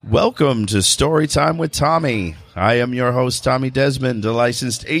Welcome to Storytime with Tommy. I am your host, Tommy Desmond, a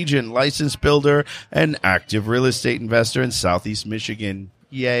licensed agent, licensed builder, and active real estate investor in Southeast Michigan.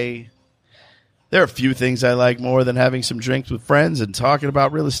 Yay. There are few things I like more than having some drinks with friends and talking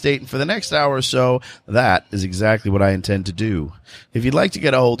about real estate, and for the next hour or so, that is exactly what I intend to do. If you'd like to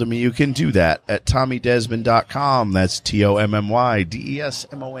get a hold of me, you can do that at TommyDesmond.com. That's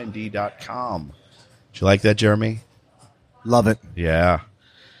TommyDesmond.com. Did you like that, Jeremy? Love it. Yeah.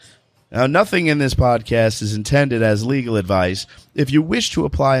 Now, nothing in this podcast is intended as legal advice. If you wish to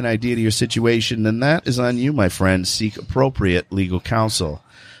apply an idea to your situation, then that is on you, my friend. Seek appropriate legal counsel.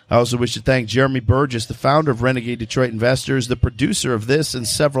 I also wish to thank Jeremy Burgess, the founder of Renegade Detroit Investors, the producer of this and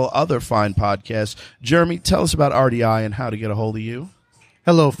several other fine podcasts. Jeremy, tell us about RDI and how to get a hold of you.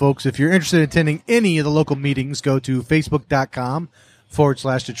 Hello, folks. If you're interested in attending any of the local meetings, go to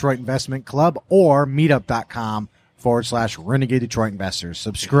Facebook.com/Detroit Investment Club or Meetup.com/Renegade Detroit Investors.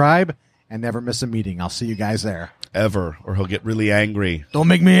 Subscribe and never miss a meeting. I'll see you guys there. Ever, or he'll get really angry. Don't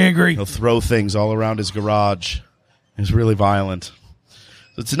make me angry. He'll throw things all around his garage. He's really violent.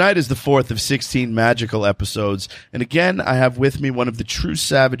 So tonight is the fourth of 16 magical episodes, and again, I have with me one of the true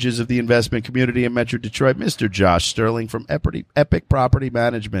savages of the investment community in Metro Detroit, Mr. Josh Sterling from Epic Property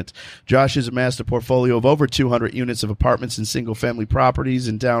Management. Josh has amassed a portfolio of over 200 units of apartments and single-family properties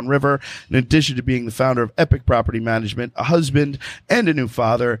in Downriver. In addition to being the founder of Epic Property Management, a husband, and a new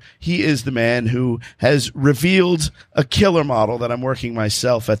father, he is the man who has revealed a killer model that I'm working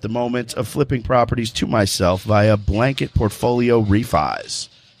myself at the moment of flipping properties to myself via blanket portfolio refis.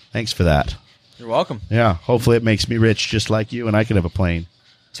 Thanks for that. You're welcome. Yeah, hopefully it makes me rich just like you, and I can have a plane.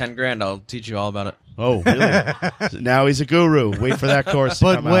 $10,000. I'll teach you all about it. Oh, really? Now he's a guru. Wait for that course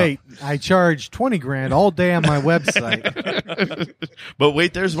to come But wait, I charge $20,000 all day on my website. out. But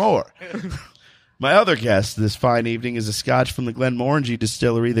wait, there's more. My other guest this fine evening is a Scotch from the Glenmorangie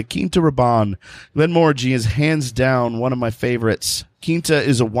distillery, the Quinta Rabanne. Glenmorangie is hands down one of my favorites. Quinta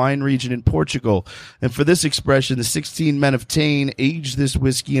is a wine region in Portugal, and for this expression, the 16 Men of Tain aged this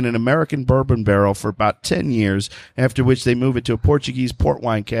whiskey in an American bourbon barrel for about 10 years, after which they move it to a Portuguese port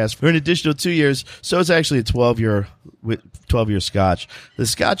wine cask for an additional 2 years, so it's actually a 12-year Scotch. The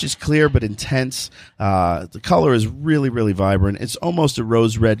Scotch is clear but intense. The color is really, really vibrant. It's almost a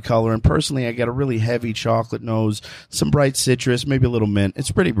rose red color, and personally, I get a really heavy chocolate nose, some bright citrus, maybe a little mint.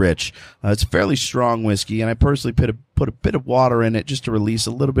 It's pretty rich. It's a fairly strong whiskey, and I personally put a bit of water in it just to release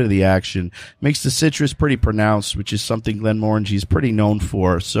a little bit of the action. Makes the citrus pretty pronounced, which is something Glenmorangie is pretty known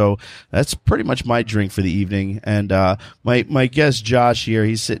for. So that's pretty much my drink for the evening. And my guest Josh here,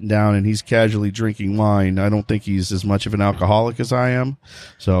 he's sitting down and he's casually drinking wine. I don't think he's as much of an alcoholic as I am.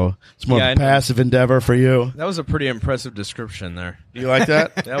 So it's more of a passive endeavor for you. That was a pretty impressive description there. You like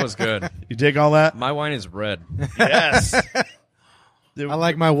that? That was good. You dig all that? My wine is red. Yes. I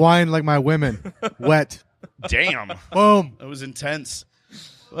like my wine like my women. Wet. Damn. Boom. That was intense.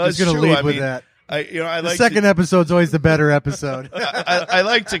 Well, Just going to lead with that. I The like second episode's always the better episode. I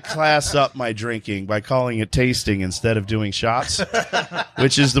like to class up my drinking by calling it tasting instead of doing shots,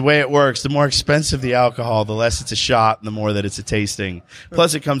 which is the way it works. The more expensive the alcohol, the less it's a shot, and the more that it's a tasting.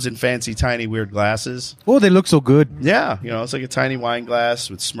 Plus, it comes in fancy, tiny, weird glasses. Oh, they look so good. Yeah, it's like a tiny wine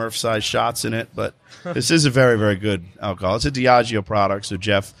glass with Smurf-sized shots in it, but this is a very, very good alcohol. It's a Diageo product, so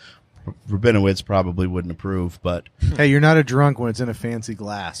Jeff Rabinowitz probably wouldn't approve, but Hey, you're not a drunk when it's in a fancy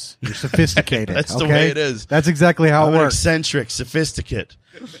glass. You're sophisticated. That's the okay? way it is. That's exactly how I'm it an works. eccentric, sophisticate.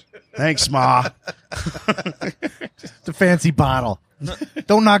 Thanks, Ma. It's a fancy bottle.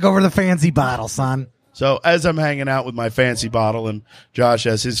 Don't knock over the fancy bottle, son. So as I'm hanging out with my fancy bottle and Josh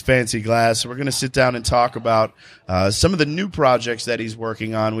has his fancy glass, we're going to sit down and talk about some of the new projects that he's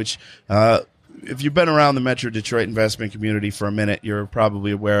working on, which if you've been around the Metro Detroit investment community for a minute, you're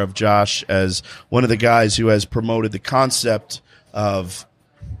probably aware of Josh as one of the guys who has promoted the concept of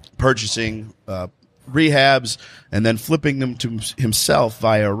purchasing rehabs and then flipping them to himself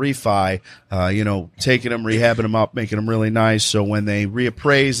via refi, taking them, rehabbing them up, making them really nice. So when they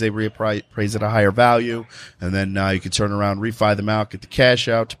reappraise at a higher value, and then you can turn around, refi them out, get the cash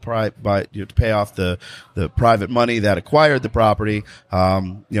out to pay off the private money that acquired the property,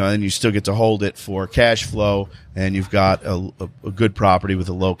 and you still get to hold it for cash flow, and you've got a good property with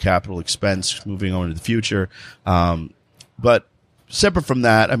a low capital expense moving on to the future. But separate from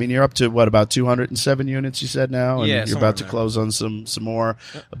that, I mean, you're up to about 207 units, you said now, and yeah, you're about to close on some more.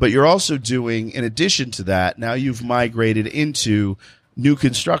 But you're also doing, in addition to that, now you've migrated into new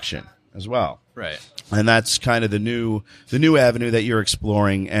construction as well. Right. And that's kind of the new avenue that you're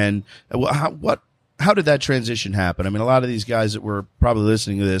exploring. And how did that transition happen? I mean, a lot of these guys that were probably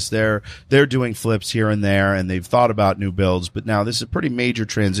listening to this, they're doing flips here and there, and they've thought about new builds, but now this is a pretty major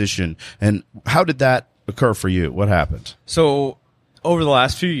transition. And how did that occur for you? What happened? So over the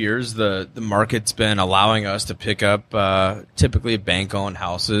last few years, the market's been allowing us to pick up typically bank-owned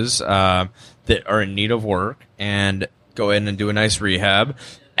houses that are in need of work and go in and do a nice rehab,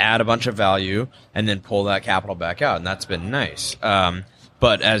 add a bunch of value, and then pull that capital back out, and that's been nice.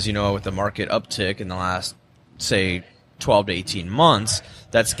 But as you know, with the market uptick in the last, say, 12 to 18 months,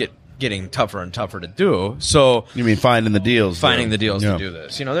 that's getting tougher and tougher to do. So You mean finding the deals? finding the deals Yeah. to do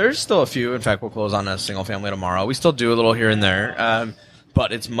this. There's still a few. In fact, we'll close on a single family tomorrow. We still do a little here and there,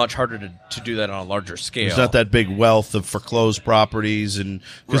 but it's much harder to do that on a larger scale. There's not that big wealth of foreclosed properties, and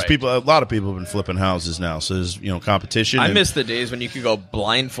because Right. a lot of people have been flipping houses now, so there's competition. I and- miss the days when you could go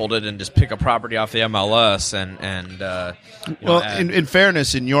blindfolded and just pick a property off the MLS and Well, add- in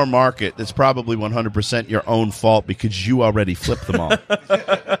fairness, in your market, it's probably 100% your own fault because you already flipped them all.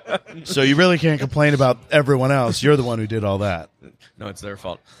 So you really can't complain about everyone else. You're the one who did all that. no, it's their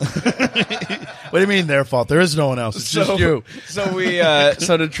fault. What do you mean their fault? There is no one else. It's just you. So we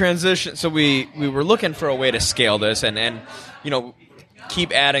so to transition. So we were looking for a way to scale this and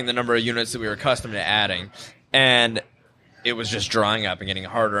keep adding the number of units that we were accustomed to adding, and it was just drawing up and getting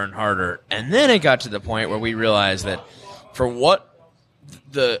harder and harder. And then it got to the point where we realized that for what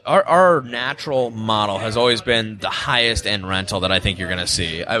our natural model has always been the highest end rental that I think you're going to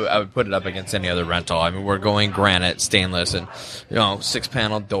see. I would put it up against any other rental. I mean, we're going granite, stainless, and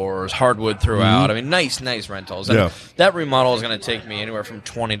 6-panel doors, hardwood throughout. I mean, nice rentals. And Yeah. that remodel is going to take me anywhere from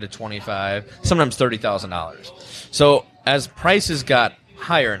 $20,000 to $25,000, sometimes $30,000. So as prices got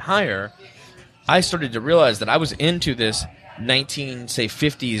higher and higher, I started to realize that I was into this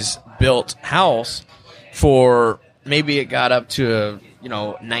 50s built house for maybe it got up to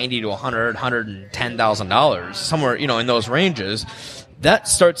 $90,000 to $110,000, somewhere in those ranges. That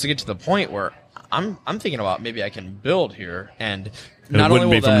starts to get to the point where I'm thinking about maybe I can build here, and It not wouldn't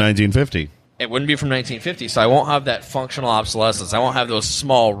only be will from that, 1950. it wouldn't be from 1950, so I won't have that functional obsolescence. I won't have those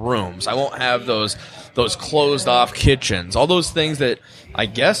small rooms. I won't have those closed off kitchens. All those things that I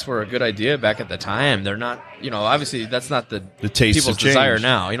guess were a good idea back at the time. They're not, obviously that's not the tastes people's have changed. desire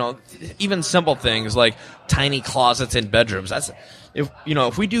now. Even simple things like tiny closets in bedrooms. That's if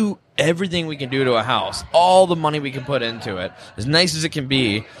we do everything we can do to a house, all the money we can put into it, as nice as it can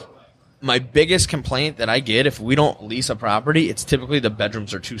be. My biggest complaint that I get if we don't lease a property, it's typically the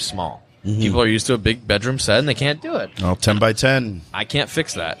bedrooms are too small. People are used to a big bedroom set and they can't do it. Oh, 10 by 10. I can't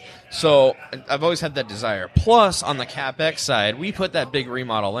fix that. So I've always had that desire. Plus, on the CapEx side, we put that big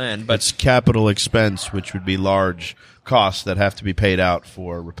remodel in, but It's capital expense, which would be large costs that have to be paid out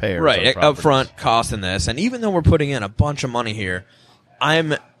for repairs. right on properties. upfront cost in this. And even though we're putting in a bunch of money here,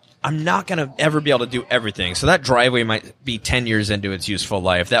 I'm not going to ever be able to do everything. So that driveway might be 10 years into its useful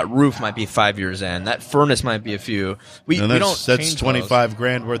life. That roof might be 5 years in. That furnace might be a few. We And don't that's change those. 25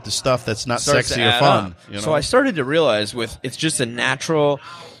 grand worth of stuff that's not Starts sexy to or add fun. up. So I started to realize it's just a natural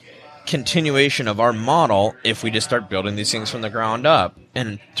continuation of our model if we just start building these things from the ground up.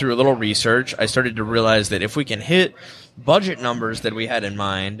 And through a little research, I started to realize that if we can hit budget numbers that we had in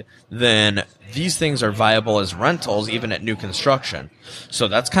mind, then these things are viable as rentals even at new construction. So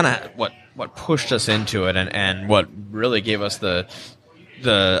that's kind of what pushed us into it and what really gave us we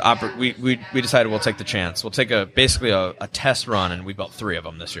decided we'll take the chance. We'll take basically a test run, and we built 3 of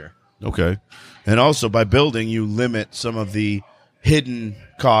them this year. Okay. And also, by building, you limit some of the hidden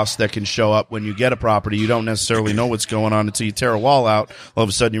costs that can show up when you get a property. You don't necessarily know what's going on until you tear a wall out. All of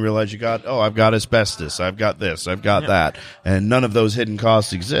a sudden, you realize I've got asbestos, I've got this, I've got that. And none of those hidden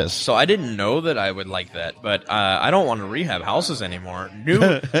costs exist. So I didn't know that I would like that, but I don't want to rehab houses anymore.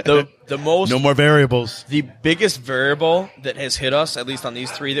 The most No more variables. The biggest variable that has hit us, at least on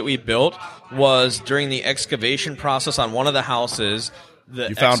these 3 that we built, was during the excavation process on one of the houses.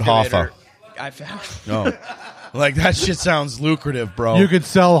 You found Hoffa. I found. No. Like, that shit sounds lucrative, bro. You could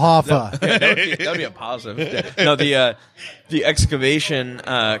sell Hoffa. That'd be a positive. No, the excavation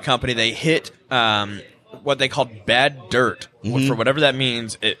company, they hit what they called bad dirt. For whatever that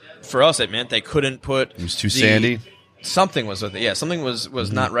means, for us it meant they couldn't put. It was too sandy. Something was with it. Yeah, something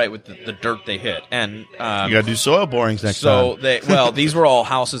was not right with the dirt they hit, and You got to do soil borings next so time. these were all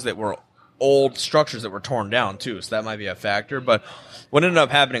houses that were old structures that were torn down too, so that might be a factor. But what ended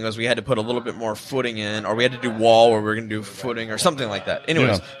up happening was we had to put a little bit more footing in, or we had to do wall where we were going to do footing or something like that.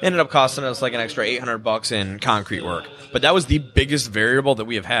 Anyways, Yeah. it ended up costing us like an extra $800 in concrete work. But that was the biggest variable that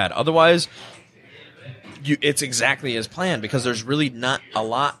we have had. Otherwise, it's exactly as planned because there's really not a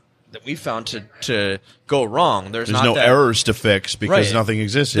lot that we found to go wrong. There's not no that, errors to fix because Right. nothing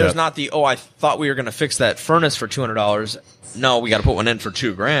exists There's yet. not the I thought we were going to fix that furnace for $200. No, we got to put one in for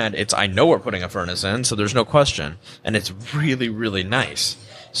 $2,000. It's I know we're putting a furnace in, so there's no question, and it's really really nice.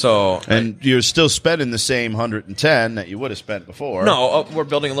 So And you're still spending the same 110 that you would have spent before. no, we're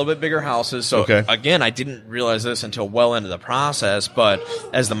building a little bit bigger houses. So Okay. again, I didn't realize this until well into the process. But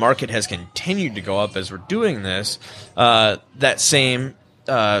as the market has continued to go up as we're doing this, that same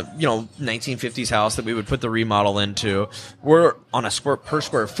 1950s house that we would put the remodel into, we're on a per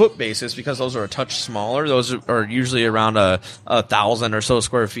square foot basis because those are a touch smaller. Those are usually around a 1,000 or so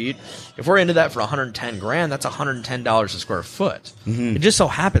square feet. If we're into that for $110,000, that's $110 a square foot. It just so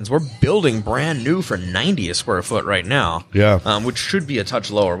happens we're building brand new for $90 a square foot right now. Yeah. Which should be a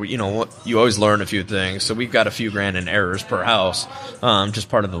touch lower. You always learn a few things. So we've got a few grand in errors per house, just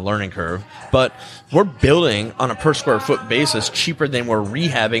part of the learning curve. But we're building on a per square foot basis cheaper than we're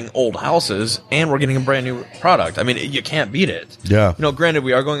rehabbing old houses, and we're getting a brand new product. I mean, you can't beat it. Yeah. Granted,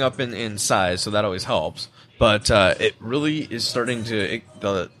 we are going up in size, so that always helps. But it really is starting to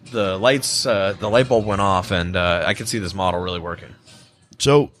the lights, the light bulb went off, and I can see this model really working.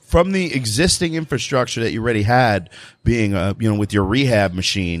 So from the existing infrastructure that you already had, being with your rehab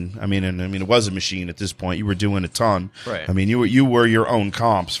machine, it was a machine at this point. You were doing a ton. Right. I mean, you were your own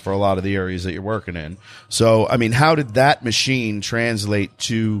comps for a lot of the areas that you're working in. So, I mean, how did that machine translate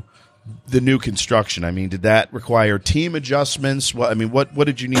to the new construction? I mean, did that require team adjustments? What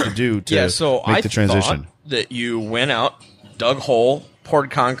did you need to do to make the transition? Thought that you went out, dug a hole,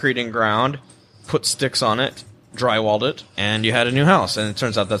 poured concrete in ground, put sticks on it, drywalled it, and you had a new house. And it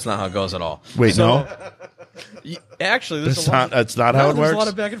turns out that's not how it goes at all. Wait, no? Actually, That's not how it there's works? a lot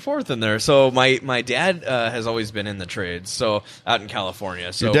of back and forth in there. So my dad has always been in the trades, so out in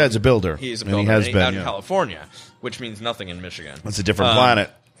California. So Your dad's a builder. He's a and builder. he has and been, out in yeah. California, which means nothing in Michigan. It's a different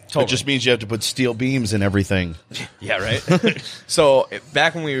planet. Totally. It just means you have to put steel beams in everything. Yeah, right. So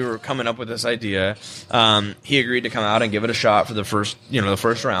back when we were coming up with this idea, he agreed to come out and give it a shot for the first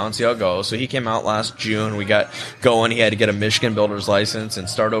round, see how it goes. So he came out last June. We got going. He had to get a Michigan builder's license and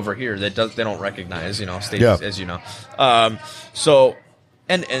start over here. They don't recognize states, Yeah. as you know. So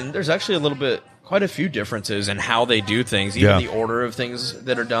and there's actually quite a few differences in how they do things, even the order of things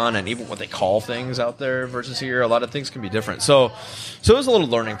that are done, and even what they call things out there versus here. A lot of things can be different. So it was a little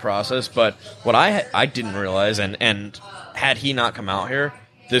learning process. But what I didn't realize, and had he not come out here,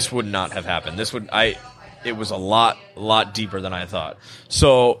 this would not have happened. It was a lot deeper than I thought.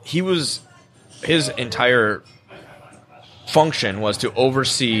 So his entire function was to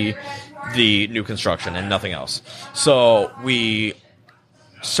oversee the new construction and nothing else. So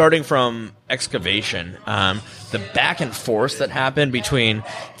starting from excavation, the back and forth that happened between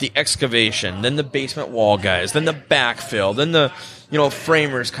the excavation, then the basement wall guys, then the backfill, then the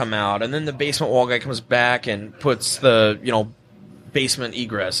framers come out, and then the basement wall guy comes back and puts the basement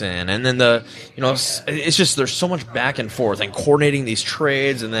egress in, and then it's just there's so much back and forth and coordinating these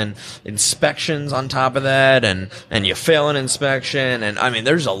trades, and then inspections on top of that, and you fail an inspection, and I mean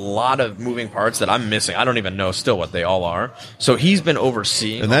there's a lot of moving parts that I'm missing. I don't even know still what they all are. So he's been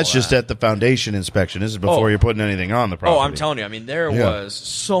overseeing, And that's just at the foundation inspection. This is before you're putting anything on the property. I'm telling you, I mean there was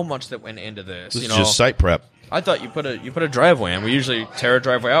so much that went into this. This is just site prep. I thought you put a driveway in. We usually tear a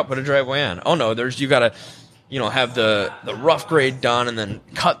driveway out, put a driveway in. Oh no, you got to have the rough grade done and then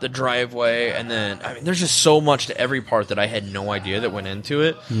cut the driveway, and then there's just so much to every part that I had no idea that went into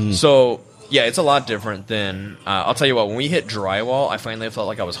it. So yeah, it's a lot different than I'll tell you what, when we hit drywall, I finally felt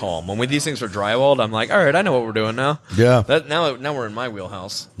like I was home. When these things were drywalled, I'm like, all right, I know what we're doing now. Yeah. Now we're in my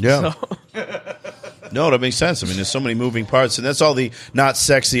wheelhouse. Yeah. So, No, that makes sense. I mean, there's so many moving parts, and that's all the not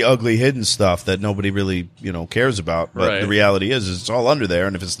sexy, ugly, hidden stuff that nobody really, cares about. But Right. the reality is it's all under there,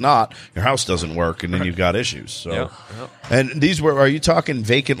 and if it's not, your house doesn't work, and then you've got issues. So, Yeah. And are you talking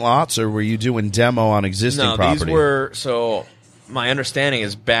vacant lots, or were you doing demo on existing no, property? these were so. My understanding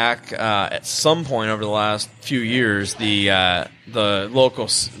is back at some point over the last few years, the local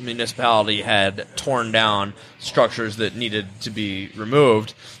municipality had torn down structures that needed to be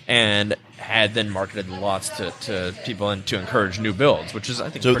removed and had then marketed the lots to people and to encourage new builds, which is, I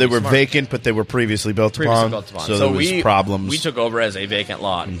think, So they pretty were smart. vacant, but they were previously built upon. So there was problems. We took over as a vacant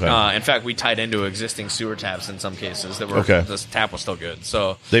lot. Okay. In fact, we tied into existing sewer taps in some cases. That were Okay. The tap was still good.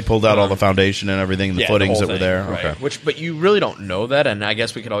 So They pulled out all the foundation and everything, the yeah, footings whole that were thing, there. right. Okay. But you really don't know that, and I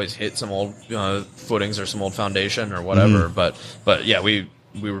guess we could always hit some old footings or some old foundation or whatever. Mm-hmm. But yeah, we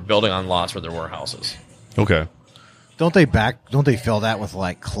were building on lots where there were houses. Okay. Don't they fill that with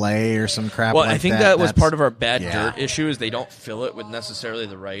like clay or some crap? Well, like I think that that was That's- part of our bad yeah. dirt issue is they don't fill it with necessarily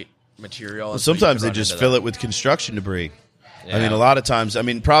the right material. Well, sometimes they just fill it with construction debris. I mean, a lot of times, I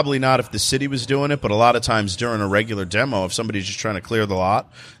mean, probably not if the city was doing it, but a lot of times during a regular demo, if somebody's just trying to clear the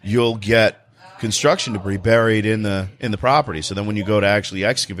lot, you'll get construction debris buried in the property. So then when you go to actually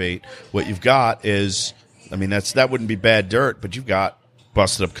excavate, what you've got is, I mean, that wouldn't be bad dirt, but you've got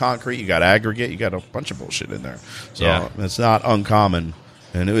busted up concrete, you got aggregate, you got a bunch of bullshit in there. So it's not uncommon.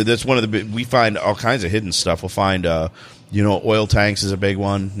 And that's one of we find all kinds of hidden stuff. We'll find, oil tanks is a big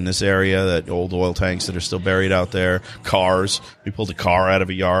one in this area, that old oil tanks that are still buried out there. Cars. We pulled a car out of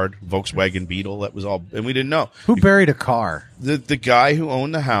a yard, Volkswagen Beetle, that was all, and we didn't know. Who buried a car? The guy who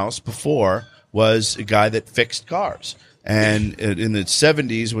owned the house before was a guy that fixed cars. And in the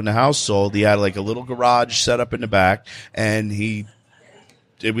 70s, when the house sold, he had like a little garage set up in the back, and he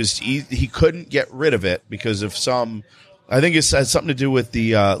couldn't get rid of it because of I think it has something to do with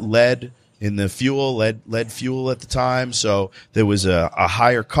the lead in the fuel, lead fuel at the time. So there was a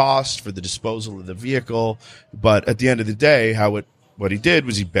higher cost for the disposal of the vehicle. But at the end of the day, what he did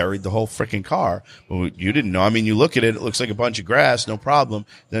was he buried the whole freaking car. Well, you didn't know. I mean, you look at it, it looks like a bunch of grass, no problem.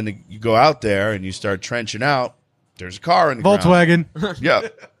 Then you go out there and you start trenching out. There's a car in the Volkswagen. ground. Yeah.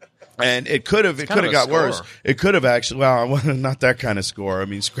 And it could have got worse. It could have actually, not that kind of score. I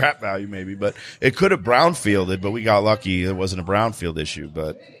mean, scrap value maybe, but it could have brownfielded, but we got lucky. It wasn't a brownfield issue,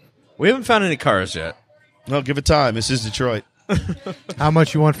 but we haven't found any cars yet. No, give it time. This is Detroit. How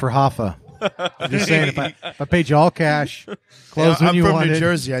much you want for Hoffa? I'm just saying, if I paid you all cash, close when you wanted. I'm from New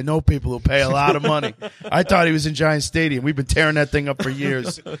Jersey. I know people who pay a lot of money. I thought he was in Giant Stadium. We've been tearing that thing up for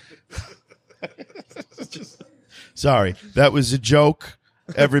years. Sorry, that was a joke.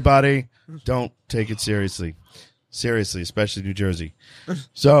 Everybody, don't take it seriously. Seriously, especially New Jersey.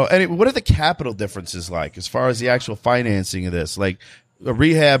 So, anyway, what are the capital differences like as far as the actual financing of this? Like a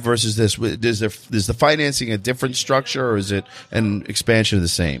rehab versus this, is the financing a different structure, or is it an expansion of the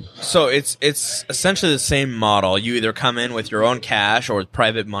same? So it's essentially the same model. You either come in with your own cash or with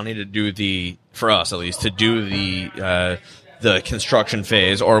private money to do for us at least, to do the construction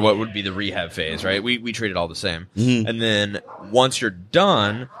phase, or what would be the rehab phase, right? We treat it all the same. Mm-hmm. And then once you're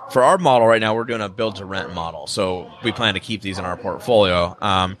done, for our model right now, we're doing a build-to-rent model. So we plan to keep these in our portfolio.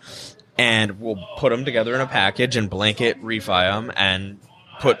 And we'll put them together in a package and blanket refi them and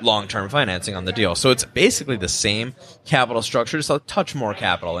put long-term financing on the deal. So it's basically the same capital structure, just a touch more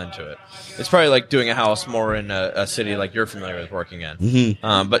capital into it. It's probably like doing a house more in a city like you're familiar with working in.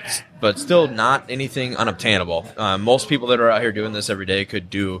 Mm-hmm. But still not anything unobtainable. Most people that are out here doing this every day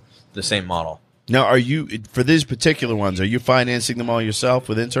could do the same model. Now, for these particular ones, are you financing them all yourself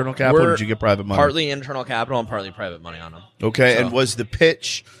with internal capital, or did you get private money? Partly internal capital and partly private money on them. Okay, so. And was the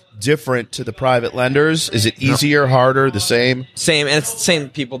pitch different to the private lenders? Is it easier, harder, the same? Same, and it's the same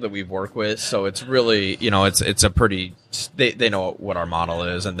people that we've worked with, so it's really, it's a pretty, they know what our model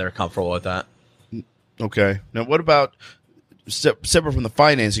is, and they're comfortable with that. Okay. Now, what about, separate from the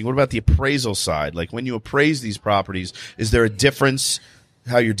financing, what about the appraisal side? Like, when you appraise these properties, is there a difference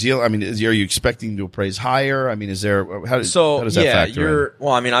how you're dealing? I mean, are you expecting to appraise higher? I mean, is there, how does that factor in?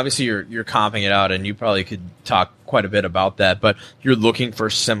 Well, I mean, obviously you're comping it out, and you probably could talk quite a bit about that, but you're looking for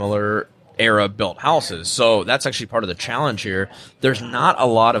similar era built houses. So that's actually part of the challenge here. There's not a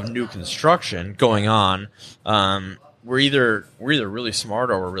lot of new construction going on. We're either really smart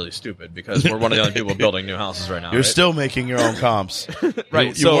or we're really stupid, because we're one of the only people building new houses right now. You're still making your own comps.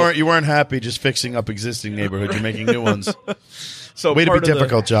 Right. You weren't happy just fixing up existing neighborhoods. You're making new ones. So way to be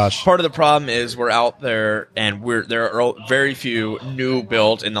difficult, Josh. Part of the problem is we're out there, and there are very few new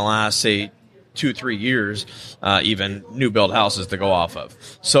built in the last, say, 2-3 years, even new build houses to go off of.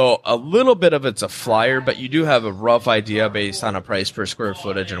 So a little bit of it's a flyer, but you do have a rough idea based on a price per square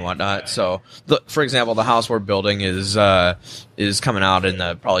footage and whatnot. So, for example, the house we're building is coming out in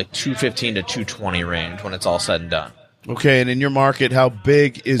the probably $215 to $220 range when it's all said and done. Okay, and in your market, how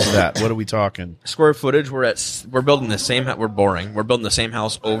big is that? What are we talking? Square footage, we're building the same. We're building the same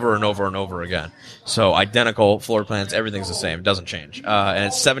house over and over and over again. So identical floor plans, everything's the same, doesn't change. And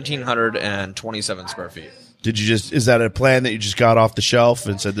it's 1,727 square feet. Is that a plan that you just got off the shelf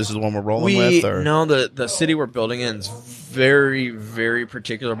and said this is the one we're rolling with? Or? No, the city we're building in is very, very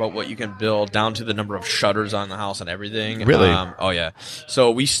particular about what you can build, down to the number of shutters on the house and everything. Really? Oh, yeah.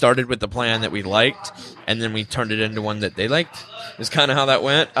 So we started with the plan that we liked, and then we turned it into one that they liked, is kind of how that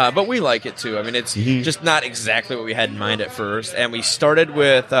went. But we like it, too. I mean, it's just not exactly what we had in mind at first. And we started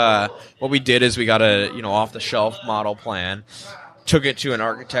with what we did is we got a off-the-shelf model plan, took it to an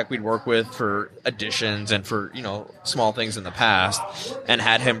architect we'd worked with for additions and for, small things in the past, and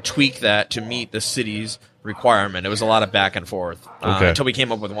had him tweak that to meet the city's requirement. It was a lot of back and forth until we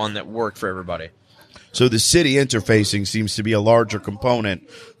came up with one that worked for everybody. So the city interfacing seems to be a larger component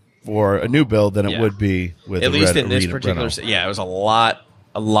for a new build than it Yeah. would be with At a least red in this arena particular, rental. it was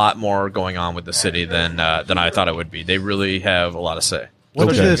a lot more going on with the city than I thought it would be. They really have a lot of say. What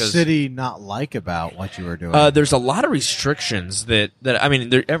did Okay. the Because- city not like about what you were doing? There's a lot of restrictions that I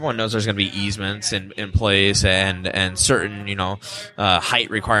mean, everyone knows there's going to be easements in place and certain height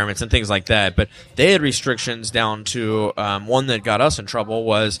requirements and things like that. But they had restrictions down to one that got us in trouble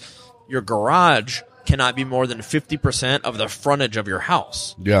was your garage cannot be more than 50% of the frontage of your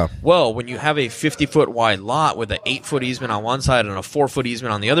house. Yeah. Well, when you have a 50-foot wide lot with an 8-foot easement on one side and a 4-foot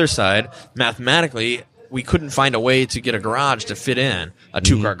easement on the other side, mathematically, we couldn't find a way to get a garage to fit in a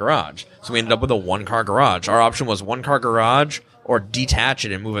 2-car garage. So we ended up with a 1-car garage. Our option was 1-car garage or detach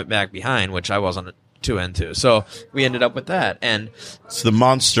it and move it back behind, which I wasn't too into. So we ended up with that. And It's the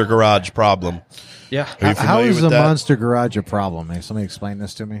monster garage problem. yeah, Are you How familiar is with the that? monster garage a problem? May somebody explain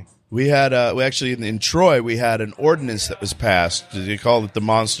this to me? We had we actually in Troy we had an ordinance that was passed. They called it the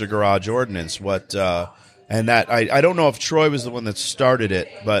Monster Garage Ordinance. And that I don't know if Troy was the one that started it,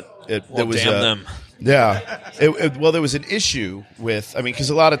 but there was damn them. Yeah. Well, there was an issue with, because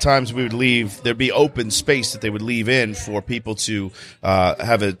a lot of times we would leave, there'd be open space that they would leave in for people to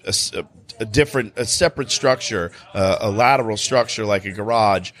have a separate structure, a lateral structure like a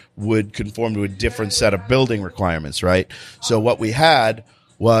garage would conform to a different set of building requirements, right? So what we had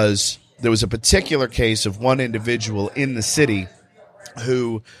was there was a particular case of one individual in the city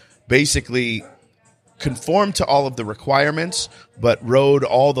who basically conformed to all of the requirements, but rode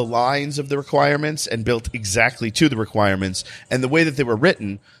all the lines of the requirements and built exactly to the requirements. And the way that they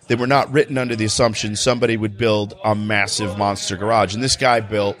were not written under the assumption somebody would build a massive monster garage. And this guy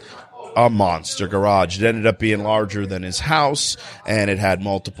built a monster garage. It ended up being larger than his house, and it had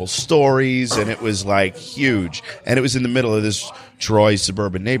multiple stories, and it was like huge. And it was in the middle of this Troy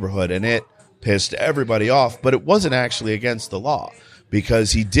suburban neighborhood, and it pissed everybody off. But it wasn't actually against the law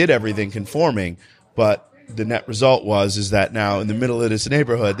because he did everything conforming. But the net result is that now in the middle of this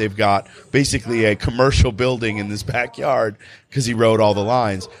neighborhood, they've got basically a commercial building in this backyard because he rode all the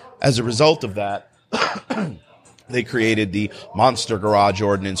lines. As a result of that, they created the Monster Garage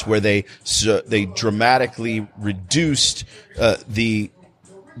Ordinance, where they dramatically reduced they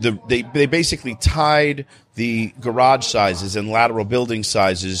basically tied the garage sizes and lateral building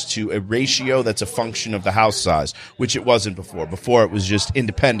sizes to a ratio that's a function of the house size, which it wasn't before. Before it was just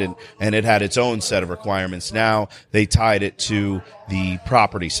independent and it had its own set of requirements. Now they tied it to the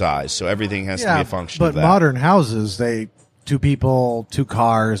property size, so everything has to be a function but of that. modern houses, 2 people, 2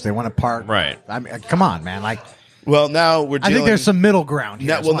 cars, they want to park. Right. I mean, come on, man. Like, Well, now we're I dealing. think there's some middle ground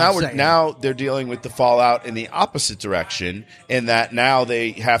here. Now they're dealing with the fallout in the opposite direction, in that now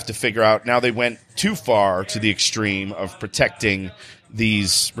they have to figure out. Now they went too far to the extreme of protecting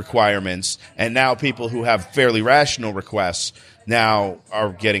these requirements, and now people who have fairly rational requests now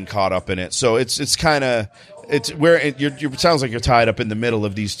are getting caught up in it. So it's kind of. It's where it sounds like you're tied up in the middle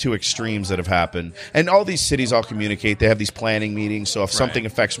of these two extremes that have happened. And all these cities all communicate. They have these planning meetings. So if something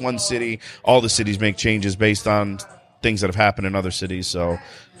affects one city, all the cities make changes based on things that have happened in other cities. So,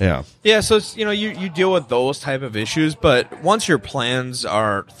 yeah. Yeah, so it's, you deal with those type of issues, but once your plans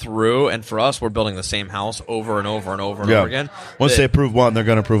are through, and for us, we're building the same house over and over and over and over again. Once they approve one, they're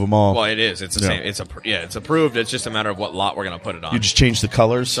going to approve them all. Well, it is. It's the same. It's approved. It's just a matter of what lot we're going to put it on. You just change the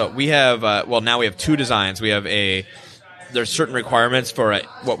colors. So we have, now we have 2 designs. We have there's certain requirements for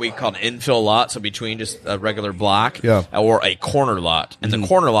what we call an infill lot, so between just a regular block, or a corner lot. And the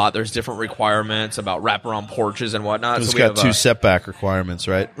corner lot, there's different requirements about wraparound porches and whatnot. It's so we got have 2 setback requirements,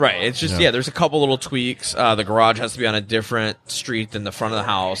 right? Right. It's just, there's a couple little tweaks. The garage has to be on a different street than the front of the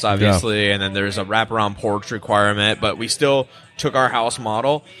house, obviously. And then there's a wraparound porch requirement. But we still took our house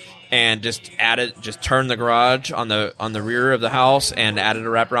model and just turned the garage on the rear of the house and added a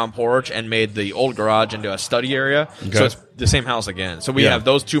wraparound porch and made the old garage into a study area. Okay. So it's the same house again. So we have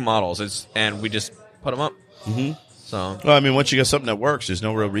those 2 models. And we just put them up. Mm-hmm. So, well, once you got something that works, there's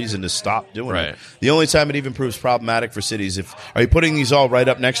no real reason to stop doing it. The only time it even proves problematic for cities, are you putting these all right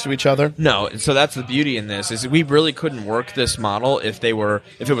up next to each other? No, so that's the beauty in this, is we really couldn't work this model if it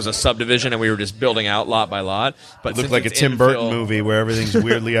was a subdivision and we were just building out lot by lot. But It looked like a Tim Burton movie where everything's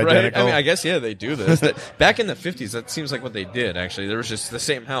weirdly identical. I guess, they do this. Back in the 50s, that seems like what they did, actually. There was just the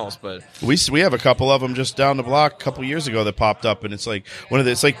same house, but... We have a couple of them just down the block a couple years ago that popped up, and it's like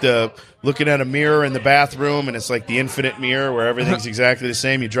it's like the looking at a mirror in the bathroom, and it's like the infinite mirror where everything's exactly the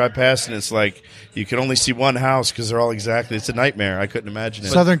same. You drive past, and it's like you can only see one house because they're all exactly. It's a nightmare. I couldn't imagine it.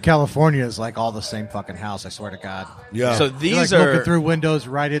 Southern California is like all the same fucking house. I swear to God. Yeah. So You're these like are looking through windows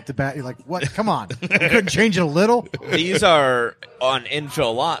right at the back. You're like, what? Come on. You couldn't change it a little? these are on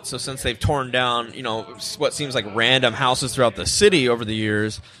infill lots. So since they've torn down, what seems like random houses throughout the city over the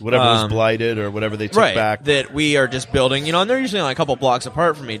years, whatever was blighted or whatever they took right, back. that we are just building, and they're usually only a couple blocks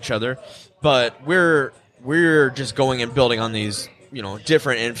apart from each other, but we're just going and building on these,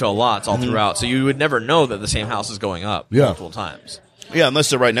 different infill lots all throughout. So you would never know that the same house is going up multiple times. Yeah, unless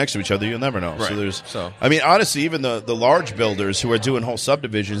they're right next to each other, you'll never know. Right. So I mean, honestly, even the large builders who are doing whole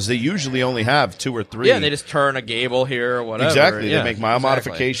subdivisions, they usually only have 2 or 3. Yeah, they just turn a gable here or whatever. Exactly. Yeah, They make mild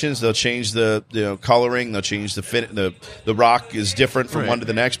modifications. They'll change the coloring. They'll change the fit. The rock is different from one to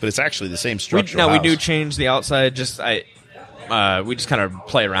the next, but it's actually the same structure. We do change the outside. We just kind of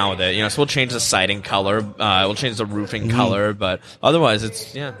play around with it. So we'll change the siding color. We'll change the roofing color, but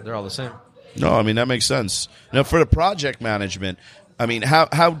otherwise, they're all the same. No, I mean that makes sense. Now for the project management. I mean,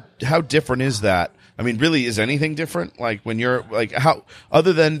 how different is that? I mean, really, is anything different? Like when you're like how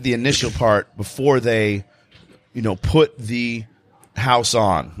other than the initial part before they, put the house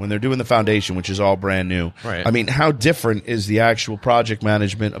on when they're doing the foundation, which is all brand new. Right. I mean, how different is the actual project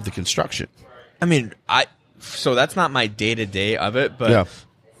management of the construction? I mean, so that's not my day to day of it, but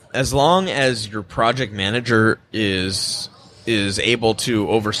as long as your project manager is able to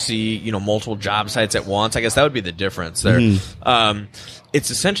oversee, multiple job sites at once, I guess that would be the difference there. It's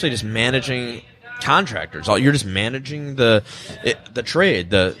essentially just managing contractors. You're just managing the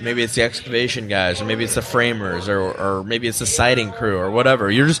trade. Maybe it's the excavation guys, or maybe it's the framers, or maybe it's the siding crew, or whatever.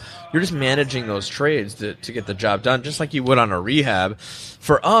 You're just managing those trades to get the job done, just like you would on a rehab.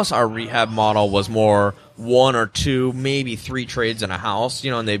 For us, our rehab model was more 1 or 2, maybe 3 trades in a house,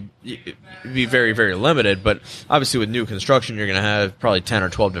 and they'd be very, very limited. But obviously with new construction, you're going to have probably 10 or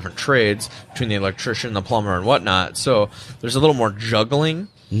 12 different trades between the electrician, the plumber, and whatnot. So there's a little more juggling.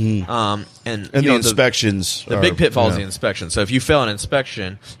 And the inspections. The big pitfall is the inspection. So if you fail an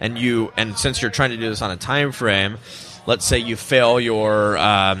inspection and since you're trying to do this on a time frame, let's say you fail your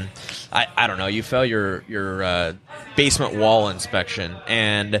you fail your basement wall inspection,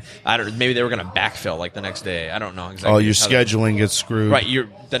 and maybe they were going to backfill like the next day. I don't know exactly. Oh, your scheduling gets screwed. Right,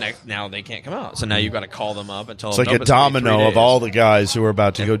 now they can't come out. So now you've got to call them up and tell them. It's like a domino of all the guys who are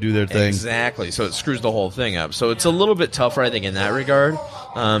about to go do their thing. Exactly. So it screws the whole thing up. So it's a little bit tougher, I think, in that regard.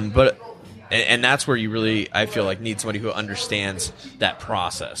 And that's where you really, I feel like, need somebody who understands that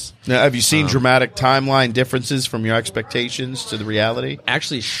process. Now, have you seen dramatic timeline differences from your expectations to the reality?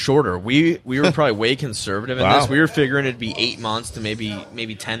 Actually, shorter. We were probably way conservative in this. We were figuring it'd be 8 months to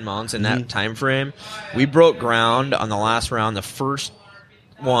maybe 10 months in that time frame. We broke ground on the last round. The first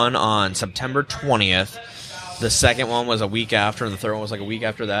one on September 20th. The second one was a week after, and the third one was like a week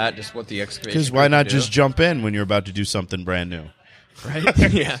after that. Just what the excavation. Because why not just jump in when you're about to do something brand new?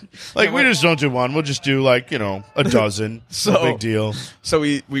 Right? Yeah. We just don't do one. We'll just do a dozen. No big deal. So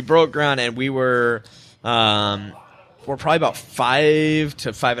we broke ground, and we're probably about 5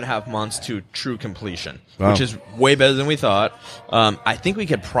 to 5.5 months to true completion, which is way better than we thought. I think we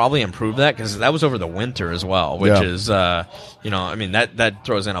could probably improve that because that was over the winter as well, which is, that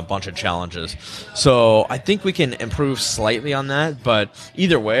throws in a bunch of challenges. So I think we can improve slightly on that, but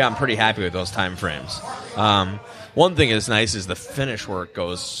either way, I'm pretty happy with those time frames. One thing that's nice is the finish work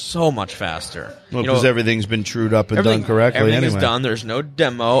goes so much faster. Well, because everything's been trued up and done correctly everything anyway. is done. There's no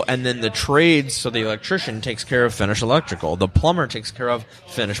demo. And then the trades, so the electrician takes care of finished electrical. The plumber takes care of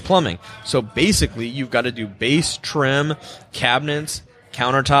finished plumbing. So basically, you've got to do base, trim, cabinets,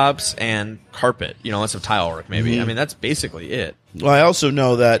 countertops, and carpet. And some tile work maybe. I mean, that's basically it. Well, I also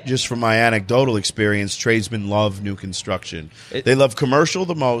know that just from my anecdotal experience, tradesmen love new construction. They love commercial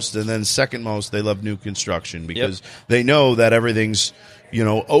the most, and then second most, they love new construction because they know that everything's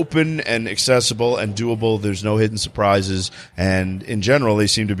open and accessible and doable. There's no hidden surprises, and in general, they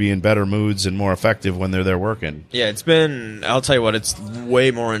seem to be in better moods and more effective when they're there working. Yeah, I'll tell you what, it's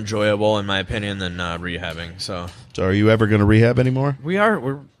way more enjoyable in my opinion than rehabbing. So are you ever going to rehab anymore?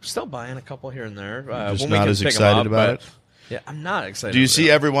 We're still buying a couple here and there. Just not as excited about it? Yeah, I'm not excited. Do you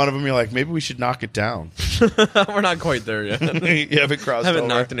see every one of them? You're like, maybe we should knock it down. We're not quite there yet. You haven't crossed I haven't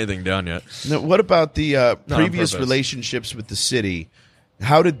over. knocked anything down yet. Now, what about the previous purpose. relationships with the city?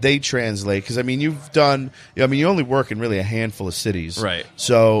 How did they translate? Because, you only work in really a handful of cities. Right.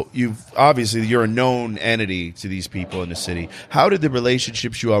 So you're a known entity to these people in the city. How did the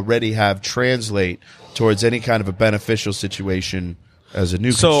relationships you already have translate towards any kind of a beneficial situation as a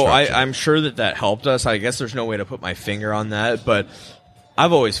new construction? I'm sure that helped us. I guess there's no way to put my finger on that, but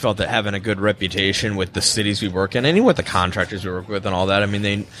I've always felt that having a good reputation with the cities we work in, and even with the contractors we work with and all that, I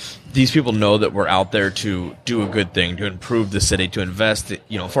mean, these people know that we're out there to do a good thing, to improve the city, to invest,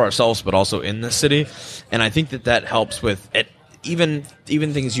 for ourselves, but also in the city. And I think that helps with it, even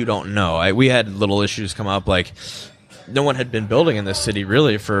things you don't know. We had little issues come up, like no one had been building in this city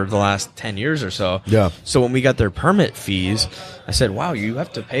really for the last 10 years or so. Yeah. So when we got their permit fees, I said, wow, you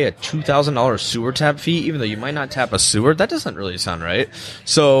have to pay a $2,000 sewer tap fee, even though you might not tap a sewer? That doesn't really sound right.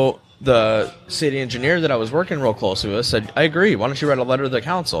 So the city engineer that I was working real closely with said, I agree. Why don't you write a letter to the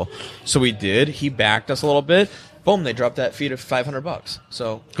council? So we did. He backed us a little bit. Boom, they dropped that fee to $500.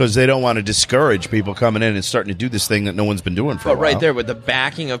 So because they don't want to discourage people coming in and starting to do this thing that no one's been doing for a while. But right there, with the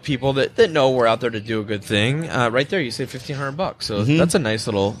backing of people that know we're out there to do a good thing, right there, you save $1,500. So that's a nice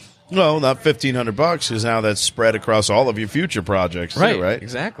little. No, not $1,500 because now that's spread across all of your future projects, too, right?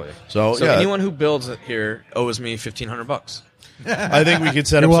 Exactly. So yeah. Anyone who builds it here owes me $1,500. I think we could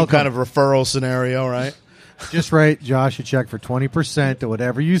set up some kind of referral scenario, right? Just write Josh a check for 20% of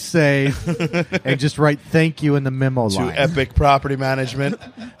whatever you say, and just write thank you in the memo To line. Epic Property Management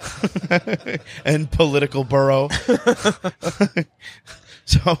and Political Borough.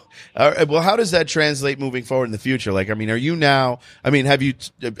 So, well, how does that translate moving forward in the future? Like, I mean, have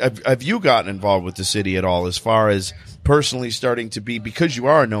you gotten involved with the city at all as far as personally starting to be, because you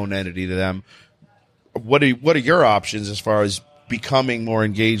are a known entity to them? What are your options as far as becoming more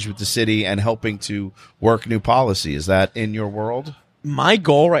engaged with the city and helping to work new policy? Is that in your world? My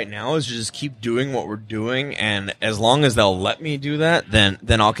goal right now is to just keep doing what we're doing, and as long as they'll let me do that, then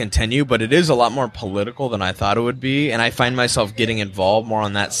I'll continue. But it is a lot more political than I thought it would be, and I find myself getting involved more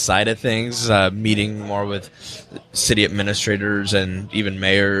on that side of things, meeting more with city administrators and even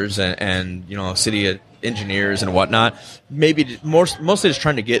mayors and city engineers and whatnot. Maybe mostly just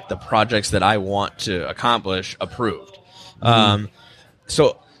trying to get the projects that I want to accomplish approved.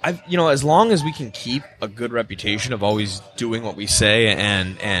 So as long as we can keep a good reputation of always doing what we say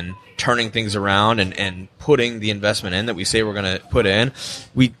and turning things around and putting the investment in that we say we're going to put in,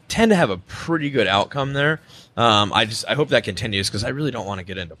 we tend to have a pretty good outcome there. I hope that continues because I really don't want to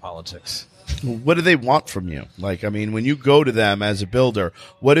get into politics. What do they want from you? Like, I mean, when you go to them as a builder,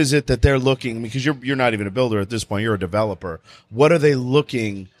 what is it that they're looking? Because you're not even a builder at this point; you're a developer. What are they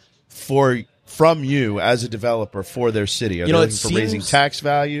looking for from you as a developer for their city? Are they looking for raising tax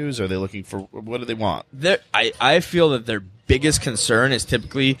values? Are they looking for, what do they want? I feel that their biggest concern is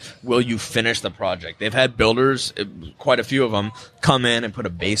typically, will you finish the project? They've had builders, quite a few of them, come in and put a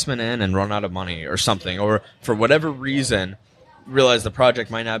basement in and run out of money or something, or for whatever reason realize the project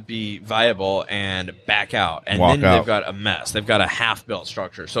might not be viable and back out. And then they've got a mess. They've got a half-built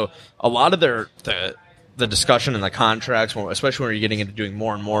structure. So a lot of the discussion in the contracts, especially when you're getting into doing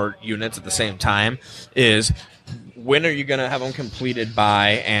more and more units at the same time, is when are you going to have them completed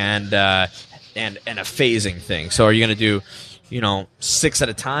by, and a phasing thing. So are you going to do 6 at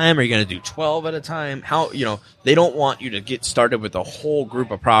a time? Are you going to do 12 at a time? How they don't want you to get started with a whole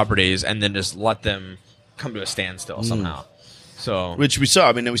group of properties and then just let them come to a standstill somehow. So, which we saw.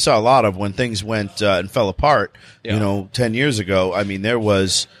 I mean, we saw a lot of when things went and fell apart. 10 years ago. I mean, there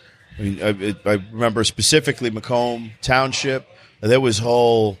was. I remember specifically Macomb Township. There was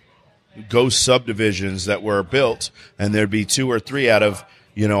whole ghost subdivisions that were built, and there'd be 2 or 3 out of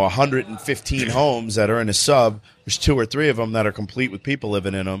 115 homes that are in a sub. There's 2 or 3 of them that are complete with people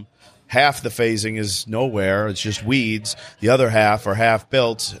living in them. Half the phasing is nowhere; it's just weeds. The other half are half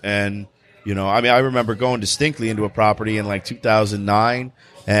built, and I remember going distinctly into a property in like 2009.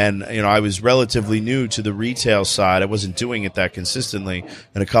 And, I was relatively new to the retail side. I wasn't doing it that consistently.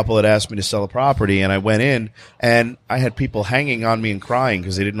 And a couple had asked me to sell a property, and I went in, and I had people hanging on me and crying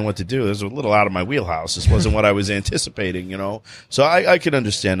because they didn't know what to do. This was a little out of my wheelhouse. This wasn't what I was anticipating, So I could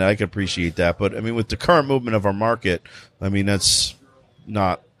understand that. I could appreciate that. But, I mean, with the current movement of our market, I mean, that's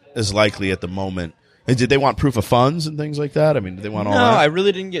not as likely at the moment. And did they want proof of funds and things like that? I mean, did they want all that? No, I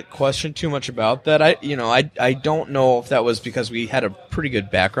really didn't get questioned too much about that. I don't know if that was because we had a pretty good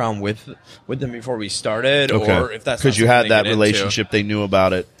background with them before we started, or if that's because you had that relationship, they knew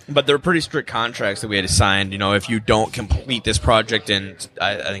about it. But they're pretty strict contracts that we had signed. If you don't complete this project in,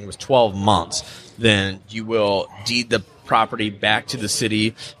 I think it was 12 months, then you will deed the property back to the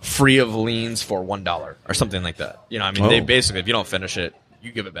city free of liens for $1 or something like that. They basically, if you don't finish it,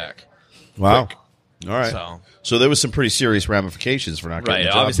 you give it back. Wow. Quick. All right. So there was some pretty serious ramifications for not getting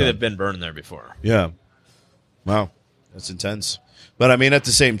the job obviously done. they've been burned there before. Yeah. Wow. That's intense. But I mean, at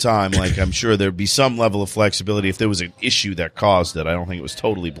the same time, like, I'm sure there'd be some level of flexibility if there was an issue that caused it. I don't think it was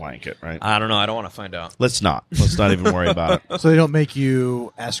totally blanket, right? I don't know. I don't want to find out. Let's not even worry about it. So they don't make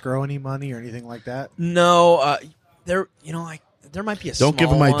you escrow any money or anything like that? No. there might be a Don't give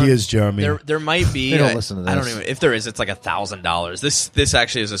small them one. ideas, Jeremy. There might be. They don't listen to I don't this. even. If there is, it's like $1,000. This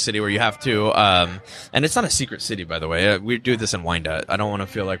actually is a city where you have to. And it's not a secret city, by the way. We do this in Wyandotte. I don't want to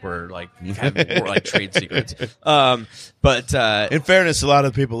feel like we're like trade secrets. But In fairness, a lot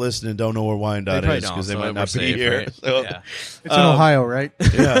of people listening don't know where Wyandotte probably is don't, because they so might we're not be safe, here. right? So, Yeah. It's in Ohio, right?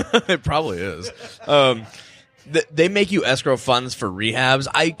 yeah. It probably is. They make you escrow funds for rehabs.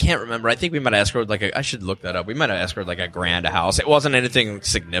 I can't remember. I think we might have escrowed I should look that up. We might have escrowed like $1,000 a house. It wasn't anything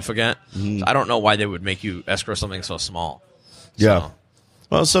significant. So I don't know why they would make you escrow something so small. Yeah. So,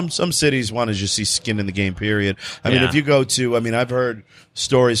 Well, some cities want to just see skin in the game, period. I mean, Yeah. if you go to, I've heard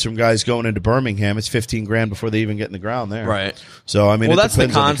stories from guys going into Birmingham, it's $15,000 before they even get in the ground there. right. So, I mean, Well, it that's the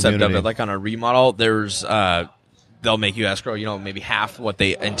depends on concept of community. it. Like on a remodel, there's they'll make you escrow, maybe half what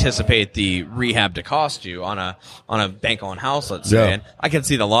they anticipate the rehab to cost you on a bank-owned house, let's say. Yeah. And I can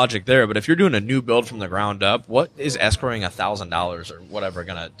see the logic there, but if you're doing a new build from the ground up, what is escrowing $1,000 or whatever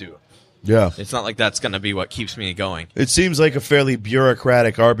gonna do? Yeah. It's not like that's gonna be what keeps me going. It seems like a fairly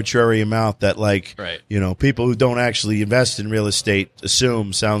bureaucratic, arbitrary amount that, Right. people who don't actually invest in real estate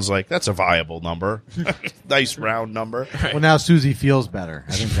assume sounds like that's a viable number. Nice round number. Well, now Susie feels better.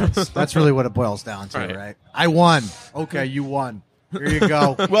 I think that's really what it boils down to, right? I won. Okay, you won. Here you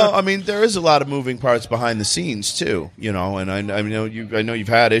go. Well, I mean, there is a lot of moving parts behind the scenes too, and I know you've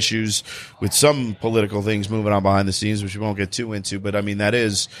had issues with some political things moving on behind the scenes, which we won't get too into. But I mean, that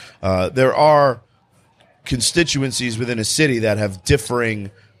is there are constituencies within a city that have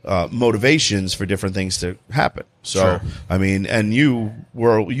differing motivations for different things to happen. So, Sure. I mean, and you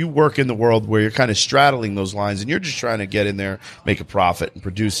work in the world where you're kind of straddling those lines, and you're just trying to get in there, make a profit, and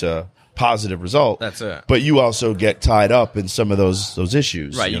produce a positive result. That's it. But you also get tied up in some of those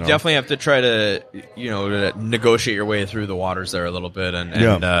issues. Right, you know? definitely have to try to, to negotiate your way through the waters there a little bit, and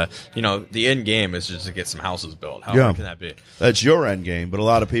Yeah. the end game is just to get some houses built. How Yeah. hard can that be? That's your end game, but a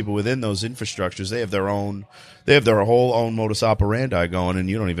lot of people within those infrastructures, they have their whole own modus operandi going, and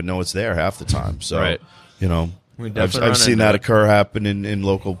you don't even know it's there half the time. So, Right. We definitely I've run seen into that it. occur happen in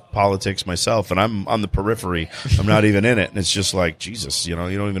local politics myself, and I'm on the periphery. I'm not even in it, and it's just like, Jesus, you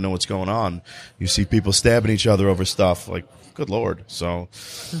don't even know what's going on. You see people stabbing each other over stuff, like, good Lord. So,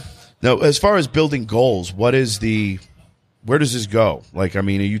 now, as far as building goals, where does this go? Like, I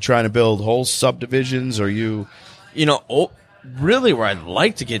mean, are you trying to build whole subdivisions, or you... Really, where I'd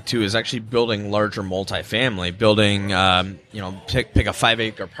like to get to is actually building larger multifamily. Building, pick a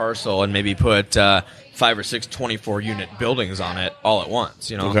 5-acre parcel and maybe put 5 or 6 24-unit buildings on it all at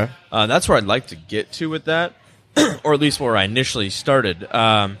once. Okay. That's where I'd like to get to with that, or at least where I initially started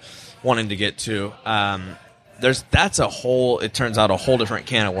wanting to get to. It turns out a whole different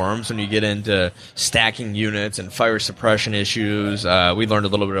can of worms when you get into stacking units and fire suppression issues. We learned a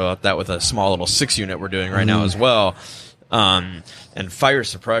little bit about that with a small little 6-unit we're doing right now as well. And fire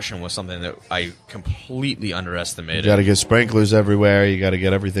suppression was something that I completely underestimated. You got to get sprinklers everywhere. You got to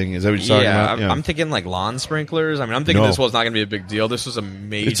get everything. Is that what you're talking about? I'm thinking like lawn sprinklers. I mean, I'm thinking No. this was not going to be a big deal. This was a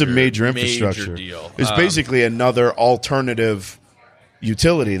major. It's a major infrastructure. deal. It's basically another alternative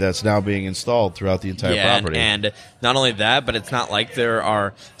utility that's now being installed throughout the entire property. And not only that, but it's not like there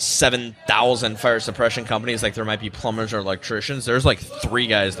are 7,000 fire suppression companies. Like there might be plumbers or electricians. There's like 3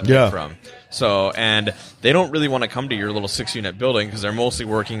 guys to pick from. So, and they don't really want to come to your little 6-unit building because they're mostly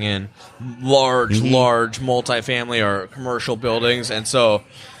working in large multifamily or commercial buildings, and so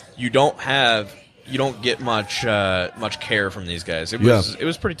you don't get much care from these guys. It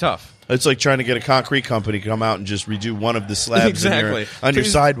was pretty tough. It's like trying to get a concrete company to come out and just redo one of the slabs Exactly. on your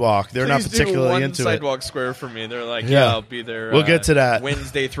Please- sidewalk. They're not Please particularly do one into sidewalk square for me. They're like, Yeah. I'll be there. We'll get to that.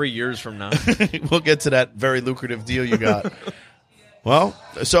 Wednesday, 3 years from now. it. We'll get to that very lucrative deal you got. Well,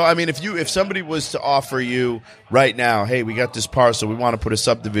 so I mean, if somebody was to offer you right now, hey, we got this parcel, we want to put a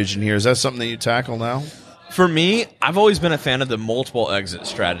subdivision here, is that something that you tackle now? For me, I've always been a fan of the multiple exit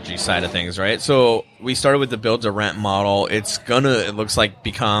strategy side of things, right? So we started with the build to rent model. It's it looks like,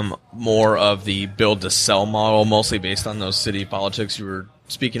 become more of the build to sell model, mostly based on those city politics you were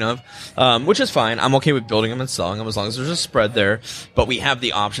speaking of, which is fine. I'm okay with building them and selling them as long as there's a spread there. But we have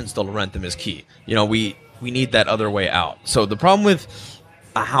the option still to rent them is key. We need that other way out. So the problem with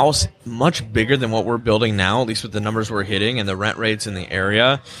a house much bigger than what we're building now, at least with the numbers we're hitting and the rent rates in the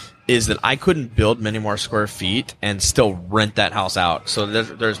area, is that I couldn't build many more square feet and still rent that house out. So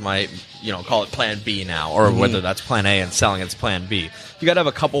there's my, call it plan B now, or whether that's plan A and selling it's plan B. You got to have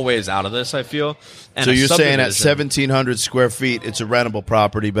a couple ways out of this, I feel. And so you're saying at subdivision- 1,700 square feet, it's a rentable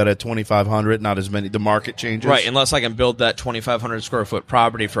property, but at 2,500, not as many. The market changes, Right, unless I can build that 2,500 square foot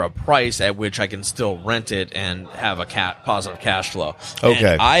property for a price at which I can still rent it and have a positive cash flow.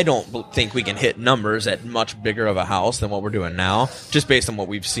 Okay. And I don't think we can hit numbers at much bigger of a house than what we're doing now, just based on what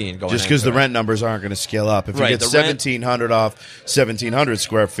we've seen going. Just because into the it. rent numbers aren't going to scale up. If you Right, get the rent- 1,700 off 1,700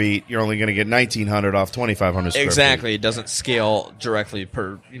 square feet, you're only going to get 1,900 off 2,500 square feet. Exactly, it doesn't scale directly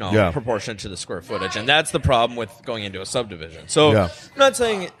per Yeah. proportionate to the square footage, and that's the problem with going into a subdivision. So Yeah. I'm not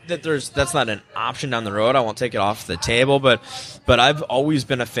saying that that's not an option down the road. I won't take it off the table, but I've always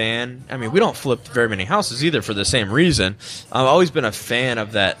been a fan. I mean, we don't flip very many houses either for the same reason. I've always been a fan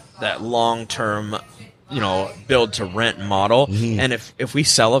of that long term, build to rent model. Mm-hmm. And if we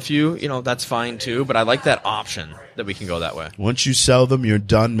sell a few, that's fine too. But I like that option that we can go that way. Once you sell them, you're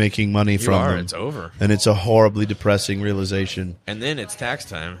done making money from them. It's over, And it's a horribly depressing realization. and then it's tax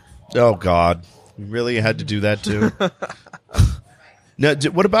time. Oh, God. You really had to do that, too? Now,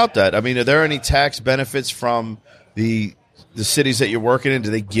 what about that? I mean, are there any tax benefits from the cities that you're working in? Do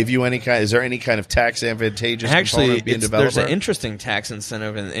they give you is there any kind of tax advantageous Actually, component of being a there's developer? an interesting tax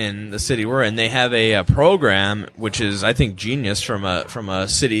incentive in the city we're in. They have a program which is, I think, genius from a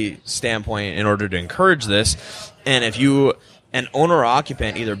city standpoint in order to encourage this. And if an owner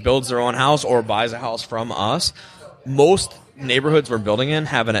occupant either builds their own house or buys a house from us, most neighborhoods we're building in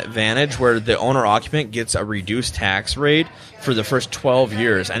have an advantage where the owner occupant gets a reduced tax rate for the first 12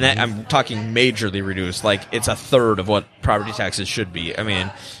 years. And that, I'm talking majorly reduced, like it's a third of what property taxes should be. I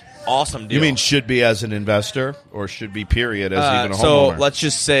mean, awesome deal. You mean should be as an investor or should be period as even a so homeowner? let's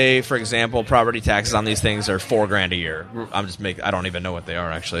just say, for example, property taxes on these things are $4,000 a year. I don't even know what they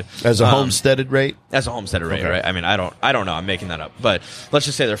are actually. As a homesteaded rate? As a homestead rate, Okay. right? I mean, I don't know. I'm making that up, but let's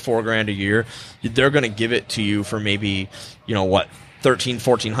just say they're $4,000 a year. They're going to give it to you for maybe,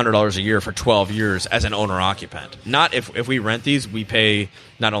 $1,300-$1,400 a year for 12 years as an owner occupant. Not if we rent these, we pay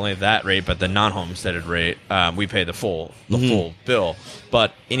not only that rate but the non-homesteaded rate. We pay the full bill.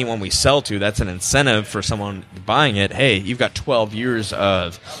 But anyone we sell to, that's an incentive for someone buying it. Hey, you've got 12 years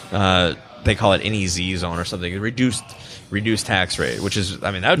of they call it NEZ zone or something, reduced tax rate, which is,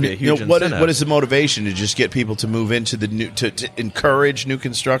 I mean, that would be a huge incentive. What is the motivation to just get people to move into the new to encourage new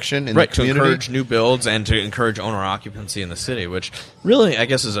construction in Right, the to community? encourage new builds and to encourage owner occupancy in the city, which really, I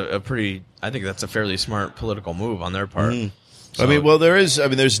guess, is a pretty, I think that's a fairly smart political move on their part. So-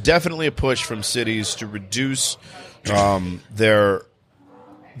 There's definitely a push from cities to reduce their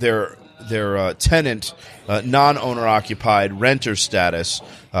tenant non-owner occupied renter status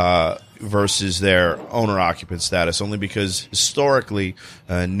versus their owner occupant status, only because historically,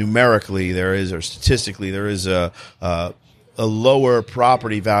 numerically, statistically, there is a lower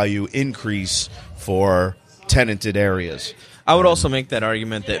property value increase for tenanted areas. I would also make that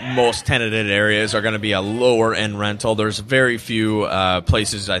argument that most tenanted areas are going to be a lower end rental. There's very few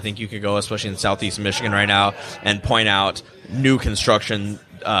places I think you could go, especially in Southeast Michigan right now, and point out new construction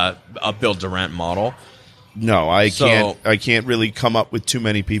a build to rent model. No, I can't really come up with too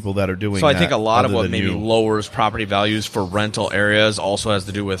many people that are doing So I that think a lot of other what than maybe you. lowers property values for rental areas also has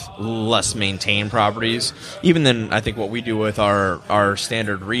to do with less maintained properties. Even then, I think what we do with our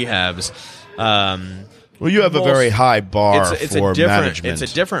standard rehabs. Well, you have a very high bar it's for a different, management.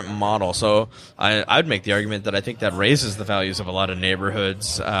 It's a different model. So I'd make the argument that I think that raises the values of a lot of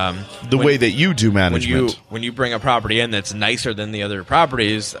neighborhoods. the way that you do management. When you bring a property in that's nicer than the other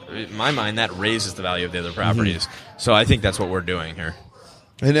properties, in my mind, that raises the value of the other properties. So I think that's what we're doing here.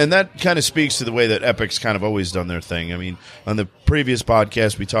 And that kind of speaks to the way that Epic's kind of always done their thing. I mean, on the previous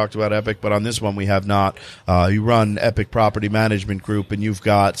podcast, we talked about Epic, but on this one, we have not. You run Epic Property Management Group, and you've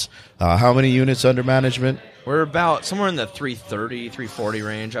got how many units under management? We're about somewhere in the 330, 340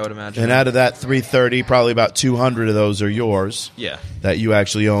 range, I would imagine. And out of that 330, probably about 200 of those are yours. Yeah. That you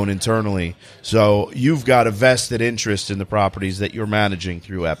actually own internally. So you've got a vested interest in the properties that you're managing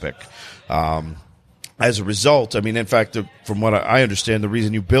through Epic. As a result, I mean, in fact, from what I understand, the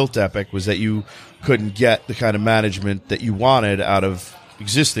reason you built Epic was that you couldn't get the kind of management that you wanted out of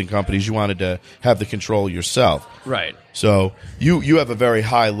existing companies. You wanted to have the control yourself. Right. So you have a very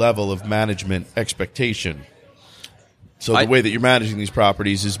high level of management expectation. So the way that you're managing these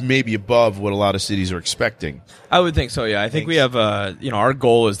properties is maybe above what a lot of cities are expecting. I would think so, yeah. I think we have, our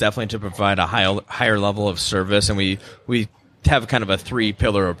goal is definitely to provide a higher level of service, and we have kind of a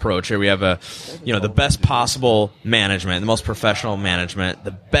 3-pillar approach here. We have the best possible management, the most professional management,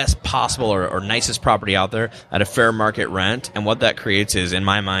 the best possible or nicest property out there at a fair market rent. And what that creates is, in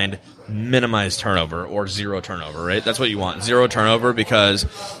my mind, minimize turnover or zero turnover, right? That's what you want. Zero turnover, because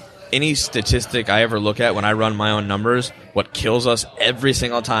any statistic I ever look at when I run my own numbers, what kills us every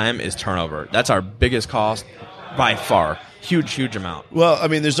single time is turnover. That's our biggest cost by far. Huge amount. Well, I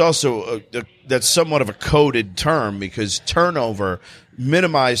mean, there's also that's somewhat of a coded term, because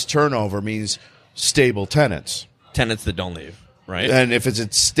minimized turnover means stable tenants. Tenants that don't leave, right? And if it's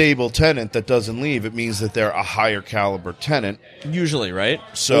a stable tenant that doesn't leave, it means that they're a higher caliber tenant. Usually, right?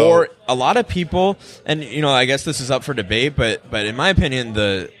 So, or a lot of people, and I guess this is up for debate, but in my opinion,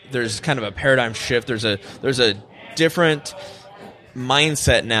 there's kind of a paradigm shift. There's a different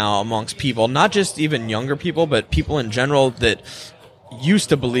mindset now amongst people, not just even younger people, but people in general that used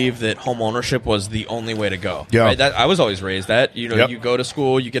to believe that home ownership was the only way to go. Yeah. Right? I was always raised that. Yep. You go to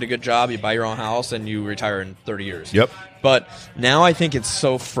school, you get a good job, you buy your own house, and you retire in 30 years. Yep. But now I think it's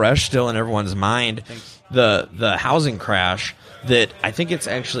so fresh still in everyone's mind, the housing crash, that I think it's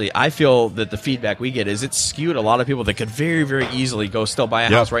actually, I feel that the feedback we get is it's skewed a lot of people that could very, very easily go still buy a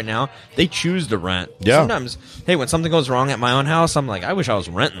house right now. They choose to rent. Yeah. Sometimes, hey, when something goes wrong at my own house, I'm like, I wish I was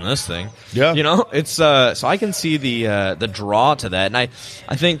renting this thing. Yeah. It's so I can see the draw to that, and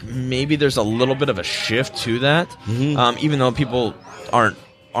I think maybe there's a little bit of a shift to that, even though people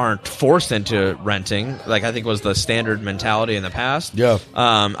aren't forced into renting, like I think was the standard mentality in the past. Yeah.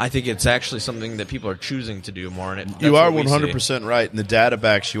 I think it's actually something that people are choosing to do more. And you are 100% right, and the data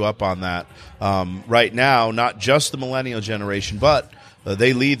backs you up on that. Right now, not just the millennial generation, but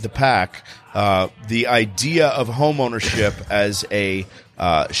they lead the pack. The idea of homeownership as a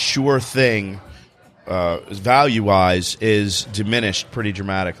sure thing, value-wise, is diminished pretty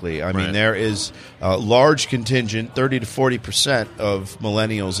dramatically. I mean, there is a large contingent, 30 to 40% of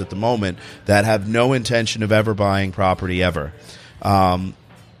millennials at the moment, that have no intention of ever buying property ever. Now,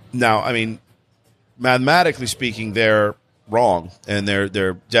 I mean, mathematically speaking, they're wrong, and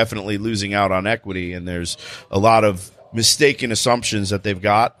they're definitely losing out on equity, and there's a lot of mistaken assumptions that they've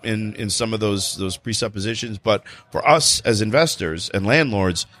got in some of those presuppositions. But for us as investors and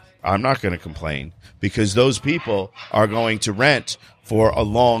landlords, I'm not going to complain, because those people are going to rent for a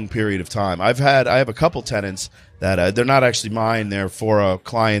long period of time. I have a couple tenants that they're not actually mine. They're for a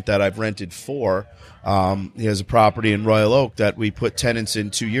client that I've rented for. He has a property in Royal Oak that we put tenants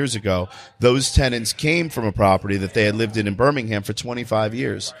in 2 years ago. Those tenants came from a property that they had lived in Birmingham for 25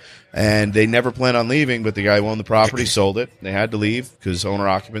 years. And they never planned on leaving, but the guy who owned the property sold it. They had to leave because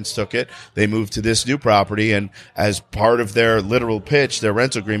owner-occupants took it. They moved to this new property, and as part of their literal pitch, their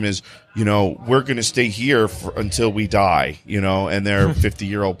rental agreement is, we're going to stay here until we die, and they're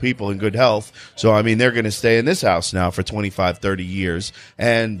 50-year-old people in good health. So, I mean, they're going to stay in this house now for 25, 30 years.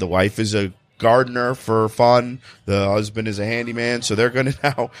 And the wife is a gardener for fun. The husband is a handyman. So they're going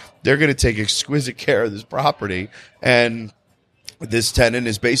to take exquisite care of this property. And this tenant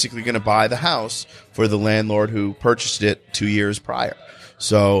is basically going to buy the house for the landlord who purchased it 2 years prior.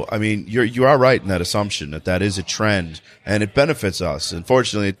 So, I mean, you are right in that assumption that is a trend, and it benefits us.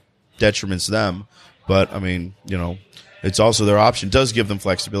 Unfortunately, it detriments them. But, I mean, it's also their option. It does give them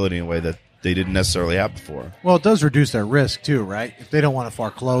flexibility in a way that they didn't necessarily have before. Well, it does reduce their risk too, right? If they don't want a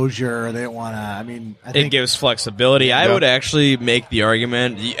foreclosure, or they don't want to. I mean, I think it gives flexibility. I would actually make the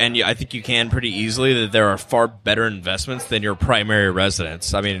argument, and I think you can pretty easily, that there are far better investments than your primary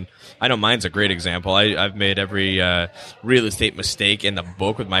residence. I mean, I know mine's a great example. I've made every real estate mistake in the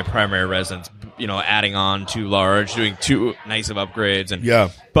book with my primary residence. Adding on too large, doing too nice of upgrades,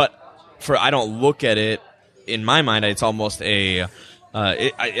 and But I don't look at it in my mind. It's almost a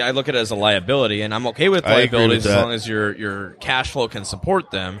I look at it as a liability, and I'm okay with liabilities as long as your cash flow can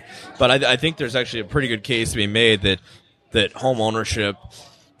support them. But I think there's actually a pretty good case to be made that home ownership,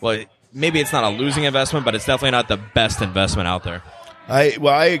 well, maybe it's not a losing investment, but it's definitely not the best investment out there. I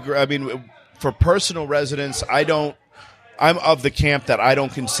agree. I mean, for personal residence, I'm of the camp that I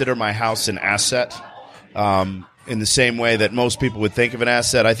don't consider my house an asset. In the same way that most people would think of an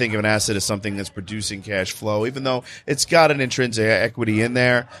asset, I think of an asset as something that's producing cash flow. Even though it's got an intrinsic equity in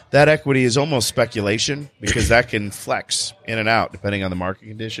there, that equity is almost speculation, because that can flex in and out depending on the market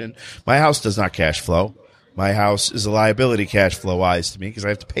condition. My house does not cash flow. My house is a liability cash flow wise to me, because I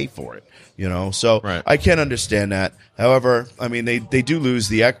have to pay for it. So right. I can understand that. However, I mean, they do lose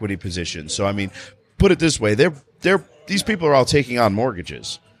the equity position. So, I mean, put it this way, these people are all taking on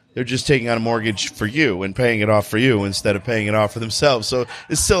mortgages. They're just taking on a mortgage for you and paying it off for you instead of paying it off for themselves. So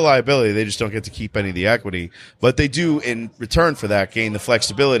it's still a liability. They just don't get to keep any of the equity. But they do, in return for that, gain the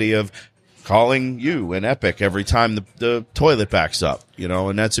flexibility of calling you and Epic every time the toilet backs up,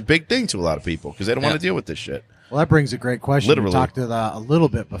 and that's a big thing to a lot of people because they don't want to deal with this shit. Well, that brings a great question. Literally. We talked to that a little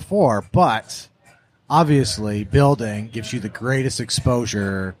bit before, but obviously building gives you the greatest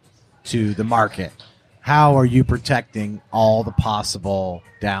exposure to the market. How are you protecting all the possible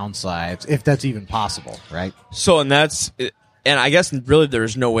downsides, if that's even possible, right? So, and I guess really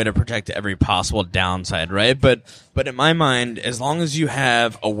there's no way to protect every possible downside, right? But in my mind, as long as you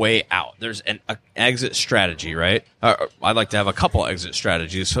have a way out, there's an exit strategy, right? I'd like to have a couple exit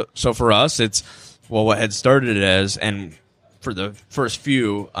strategies. So for us, it's, well, what had started it as, and for the first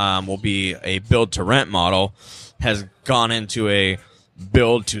few will be a build to rent model, has gone into a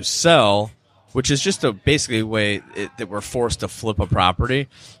build to sell, which is just basically a way that we're forced to flip a property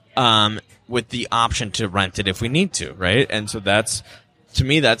with the option to rent it if we need to, right? And so that's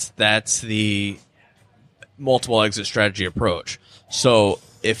the multiple exit strategy approach. So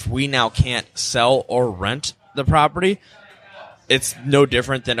if we now can't sell or rent the property, it's no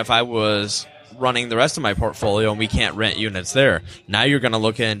different than if I was running the rest of my portfolio and we can't rent units there. Now you're going to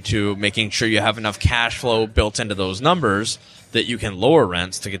look into making sure you have enough cash flow built into those numbers that you can lower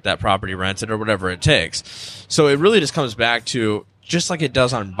rents to get that property rented or whatever it takes. So it really just comes back to, just like it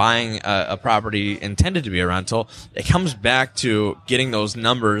does on buying a property intended to be a rental, it comes back to getting those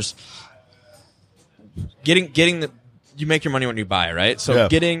numbers, you make your money when you buy, right? So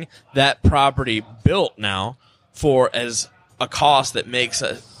getting that property built now for as a cost that makes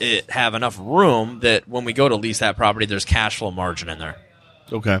it have enough room that when we go to lease that property, there's cash flow margin in there.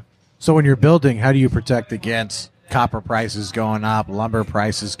 Okay. So when you're building, how do you protect against copper prices going up, lumber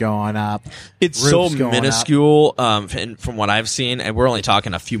prices going up? It's so minuscule from what I've seen, and we're only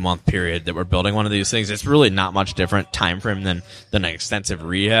talking a few month period that we're building one of these things. It's really not much different time frame than an extensive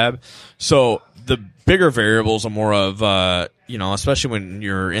rehab. So the bigger variables are more of, especially when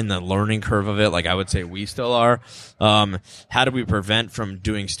you're in the learning curve of it, like I would say we still are. How do we prevent from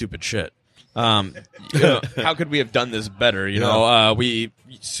doing stupid shit? How could we have done this better?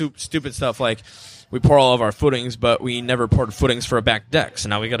 Stupid stuff like we pour all of our footings, but we never poured footings for a back deck. So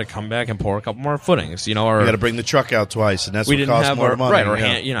now we got to come back and pour a couple more footings. Or we got to bring the truck out twice, and that's what costs more money.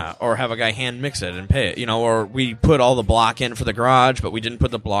 Right, or have a guy hand mix it and pay it. Or we put all the block in for the garage, but we didn't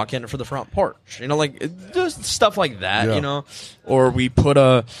put the block in for the front porch. Just stuff like that. Yeah. Or we put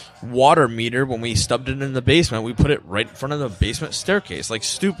a water meter when we stubbed it in the basement. We put it right in front of the basement staircase. Like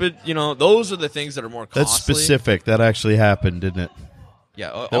stupid. Those are the things that are more costly. That's specific. That actually happened, didn't it?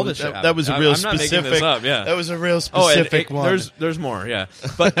 Yeah, all this shit. That was a real I'm not specific. making this up, yeah. That was a real specific one. There's more, yeah.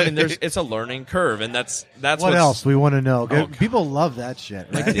 But I mean, it's a learning curve, and that's what else we want to know. People love that shit.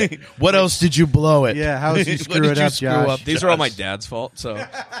 Right? What else did you blow it? Yeah, how did you screw it up, Josh? These are all my dad's fault. So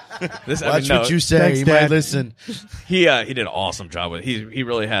watch what you say. Thanks, he Dad. might listen. He did an awesome job with it. He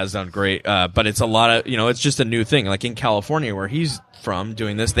really has done great. But it's a lot of it's just a new thing. Like in California, where he's from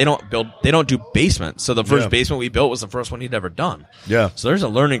doing this, they don't do basements. So the first basement we built was the first one he'd ever done. Yeah. So there's a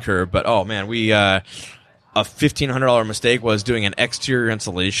learning curve, but oh man, we a $1,500 mistake was doing an exterior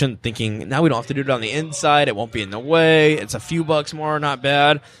insulation, thinking now we don't have to do it on the inside, it won't be in the way, it's a few bucks more, not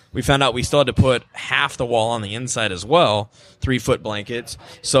bad. We found out we still had to put half the wall on the inside as well, 3-foot blankets.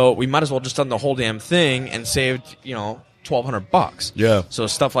 So we might as well just done the whole damn thing and saved, $1,200. Yeah. So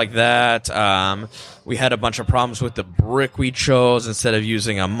stuff like that. We had a bunch of problems with the brick we chose. Instead of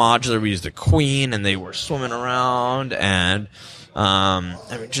using a modular, we used a queen, and they were swimming around. And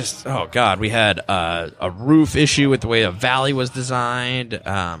we had a roof issue with the way a valley was designed.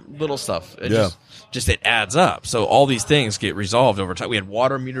 Little stuff. It adds up. So all these things get resolved over time. We had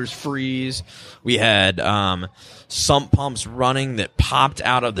water meters freeze. We had sump pumps running that popped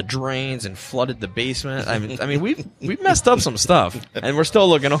out of the drains and flooded the basement. I mean, we've messed up some stuff, and we're still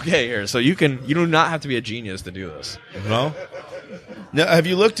looking okay here. So you do not have to be a genius to do this. No. Now, have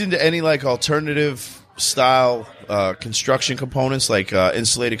you looked into any alternative style construction components like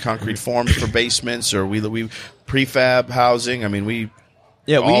insulated concrete forms for basements, or we prefab housing? I mean, we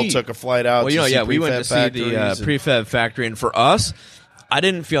took a flight out. We went to see the prefab factory, and for us, I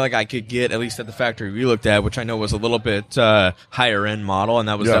didn't feel like I could get, at least at the factory we looked at, which I know was a little bit higher end model, and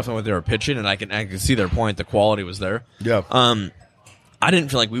that was definitely what they were pitching, and I can see their point. The quality was there. Yeah. I didn't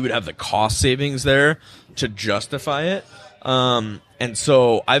feel like we would have the cost savings there to justify it, and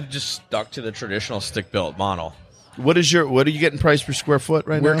so I've just stuck to the traditional stick built model. What are you getting priced per square foot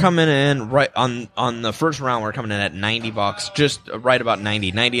right now? We're coming in right on the first round. We're coming in at $90, just right about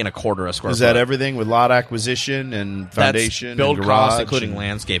 90 and a quarter a square foot. Is that everything with lot acquisition and foundation, That's build and garage, cost, including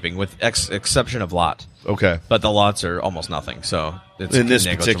landscaping, with exception of lot. Okay, but the lots are almost nothing. So it's in this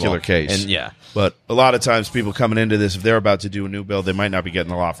negligible. particular case, and yeah. But a lot of times, people coming into this, if they're about to do a new build, they might not be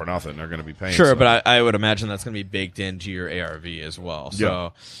getting the lot for nothing. They're going to be paying. Sure, some. but I would imagine that's going to be baked into your ARV as well.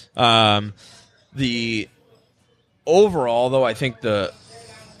 So, the overall, though, I think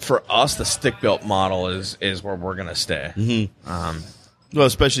for us, the stick built model is where we're going to stay. Mm-hmm. Well,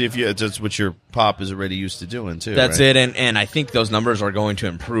 especially if that's what your pop is already used to doing too. That's right? it, and I think those numbers are going to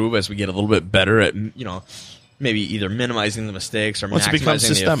improve as we get a little bit better at maybe either minimizing the mistakes or Once it becomes maximizing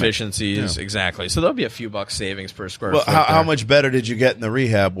the systemic. efficiencies. Yeah. Exactly. So there'll be a few bucks savings per square Well, foot. how much better did you get in the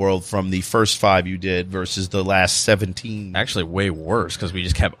rehab world from the first 5 you did versus the last 17? Actually, way worse because we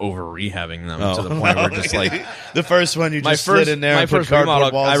just kept over rehabbing them to the point where we're just like the first one you just slid in there my and put first cardboard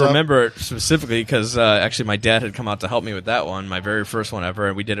remodel. walls I up? remember it specifically because actually my dad had come out to help me with that one, my very first one ever,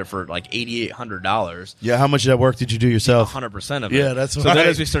 and we did it for like $8,800. Yeah, how much of that work did you do yourself? 100% of it. Yeah, that's so. right. Then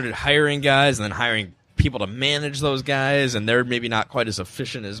as we started hiring guys and then hiring people to manage those guys, and they're maybe not quite as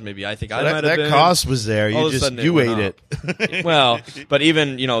efficient as maybe I think I might have that been. cost was there. All You of a just sudden you went ate up. it. Well, but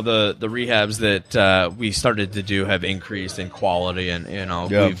even the rehabs that we started to do have increased in quality, and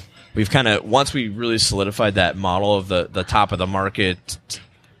Yep. we've kind of, once we really solidified that model of the top of the market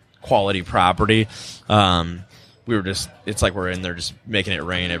quality property. We were just, it's like we're in there just making it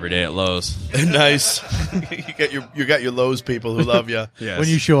rain every day at Lowe's. Nice. you got your Lowe's people who love you. Yes. When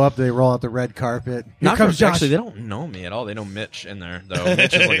you show up, they roll out the red carpet. Here Not comes Josh. actually, they don't know me at all. They know Mitch in there, though.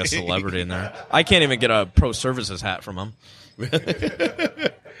 Mitch is like a celebrity in there. I can't even get a pro services hat from him.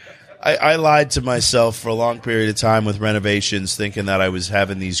 I lied to myself for a long period of time with renovations, thinking that I was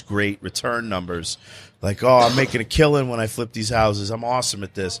having these great return numbers. Like, oh, I'm making a killing when I flip these houses. I'm awesome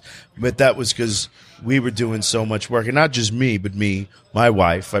at this. But that was because we were doing so much work. And not just me, but me, my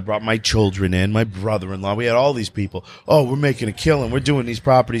wife. I brought my children in, my brother-in-law. We had all these people. Oh, we're making a killing. We're doing these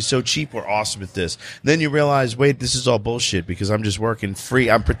properties so cheap. We're awesome at this. And then you realize, wait, this is all bullshit because I'm just working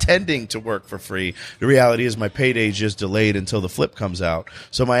free. I'm pretending to work for free. The reality is my payday is just delayed until the flip comes out.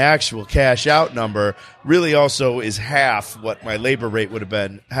 So my actual cash out number really also is half what my labor rate would have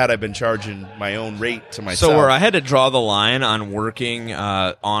been had I been charging my own rate to myself. So where I had to draw the line on working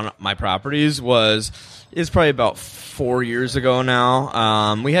on my properties is probably about 4 years ago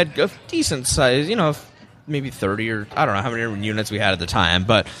now. We had a decent size, maybe 30 or I don't know how many units we had at the time,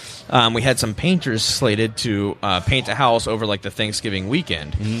 but we had some painters slated to paint a house over like the Thanksgiving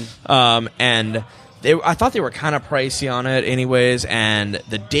weekend. Mm-hmm. And I thought they were kind of pricey on it anyways, and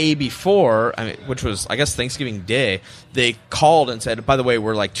the day before, which was, I guess, Thanksgiving Day, they called and said, by the way,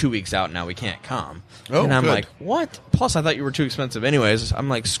 we're like 2 weeks out now, we can't come. Oh, and I'm good. like, what? Plus, I thought you were too expensive anyways. I'm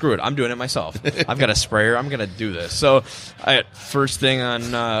like, screw it, I'm doing it myself. I've got a sprayer, I'm going to do this. So first thing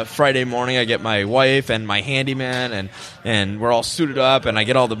on Friday morning, I get my wife and my handyman, and we're all suited up, and I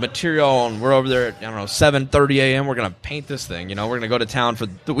get all the material, and we're over there at, 7:30 a.m., we're going to paint this thing. We're going to go to town for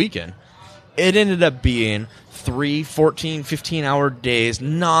the weekend. It ended up being 3, 14, 15-hour days,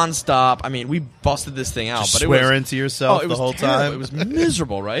 nonstop. I mean, we busted this thing out. Just but swearing to yourself it the was whole terrible. time? It was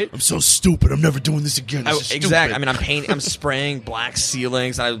miserable, right? I'm so stupid. I'm never doing this again. This is stupid. Exactly. I'm spraying black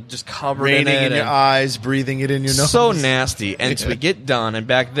ceilings. And I just covered in Raining it. in your and eyes, breathing it in your nose. so nasty. And so we get done, and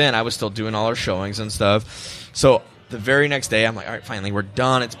back then I was still doing all our showings and stuff. So the very next day, I'm like, all right, finally, we're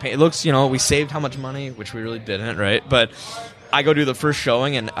done. It looks, we saved how much money, which we really didn't, right? But I go do the first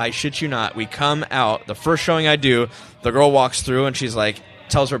showing, and I shit you not, we come out, the first showing I do, the girl walks through, and she's like,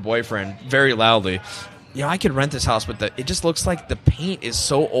 tells her boyfriend very loudly, I could rent this house, but it just looks like the paint is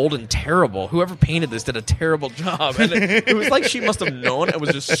so old and terrible. Whoever painted this did a terrible job. And it was like she must have known and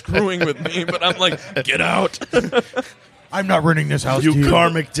was just screwing with me, but I'm like, get out. I'm not renting this house. You to you.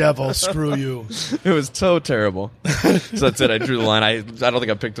 karmic devil. Screw you. It was so terrible. So that's it. I drew the line. I don't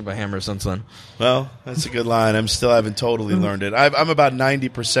think I picked up a hammer since then. Well, that's a good line. I still haven't totally learned it. I'm about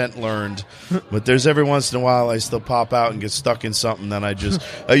 90% learned, but there's every once in a while I still pop out and get stuck in something that I just...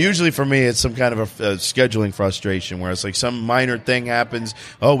 usually for me, it's some kind of a scheduling frustration where it's like some minor thing happens.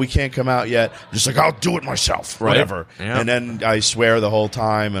 Oh, we can't come out yet. I'm just like, I'll do it myself. Right. Whatever. Yeah. And then I swear the whole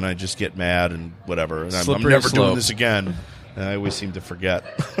time, and I just get mad and whatever. And I'm Slippery never doing slope. this again. And I always seem to forget.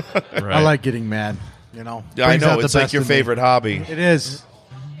 Right. I like getting mad. I Brings know. out the It's like best your in me. favorite hobby. It is.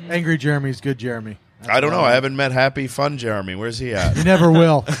 Angry Jeremy's good Jeremy. That's I don't know. what I haven't met Happy Fun Jeremy. Where's he at? You never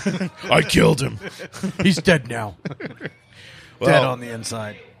will. I killed him. He's dead now. Dead on the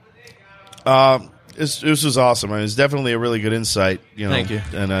inside. This was awesome. It was definitely a really good insight. Thank you.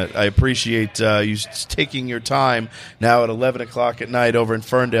 And I appreciate you taking your time now at 11 o'clock at night over in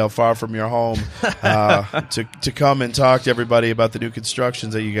Ferndale, far from your home, to come and talk to everybody about the new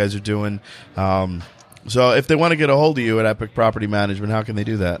constructions that you guys are doing. So if they want to get a hold of you at Epic Property Management, how can they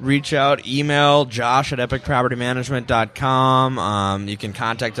do that? Reach out, email Josh at epicpropertymanagement.com. You can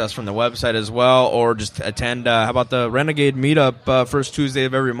contact us from the website as well, or just attend, how about the Renegade Meetup first Tuesday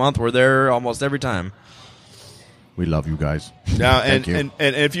of every month? We're there almost every time. We love you guys. Now, Thank you. and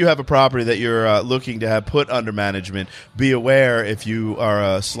if you have a property that you're looking to have put under management, be aware if you are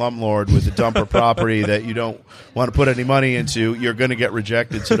a slumlord with a dumper property that you don't want to put any money into, you're going to get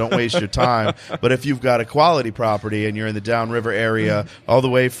rejected, so don't waste your time. But if you've got a quality property and you're in the downriver area, all the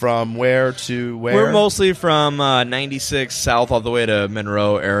way from where to where? We're mostly from 96 south all the way to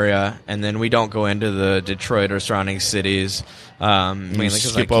Monroe area, and then we don't go into the Detroit or surrounding cities. Mainly You 'cause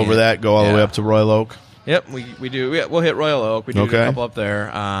I skip over can't. that, go all the way Yeah. up to Royal Oak. Yep, we do. Yeah, we'll hit Royal Oak. We do Okay. a couple up there,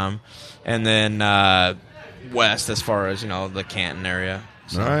 and then west as far as the Canton area.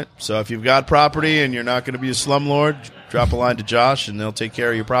 So. All right. So if you've got property and you're not going to be a slumlord, drop a line to Josh, and they'll take care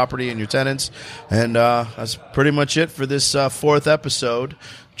of your property and your tenants. And that's pretty much it for this fourth episode.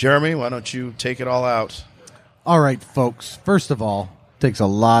 Jeremy, why don't you take it all out? All right, folks. First of all, it takes a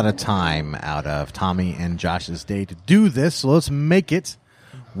lot of time out of Tommy and Josh's day to do this, so let's make it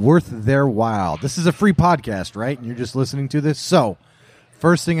worth their while. This is a free podcast, right? And you're just listening to this. So,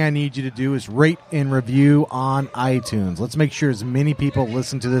 first thing I need you to do is rate and review on iTunes. Let's make sure as many people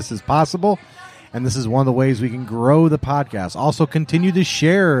listen to this as possible. And this is one of the ways we can grow the podcast. Also, continue to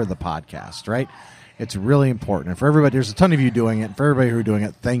share the podcast, right? It's really important. And for everybody, there's a ton of you doing it. For everybody who are doing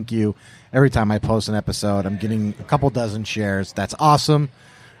it, thank you. Every time I post an episode, I'm getting a couple dozen shares. That's awesome.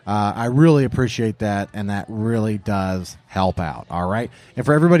 I really appreciate that, and that really does help out, all right? And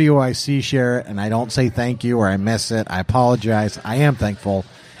for everybody who I see share it and I don't say thank you or I miss it, I apologize. I am thankful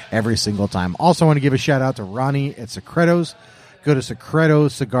every single time. Also, I want to give a shout-out to Ronnie at Secretos. Go to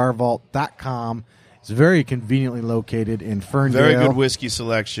secretoscigarvault.com. It's very conveniently located in Ferndale. Very good whiskey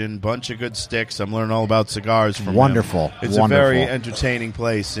selection, bunch of good sticks. I'm learning all about cigars from Wonderful. him. It's Wonderful. a very entertaining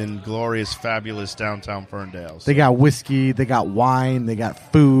place in glorious, fabulous downtown Ferndale. So They got whiskey, they got wine, they got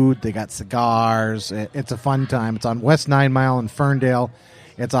food, they got cigars. It's a fun time. It's on West 9 Mile in Ferndale.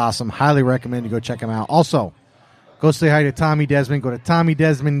 It's awesome. Highly recommend you go check them out. Also, go say hi to Tommy Desmond. Go to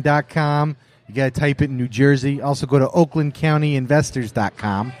TommyDesmond.com. You got to type it in New Jersey. Also, go to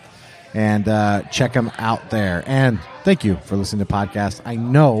OaklandCountyInvestors.com and check them out there. And thank you for listening to the podcast. I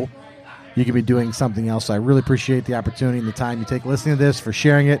know you could be doing something else. So I really appreciate the opportunity and the time you take listening to this, for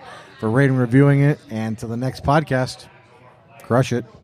sharing it, for rating and reviewing it. And to the next podcast, crush it.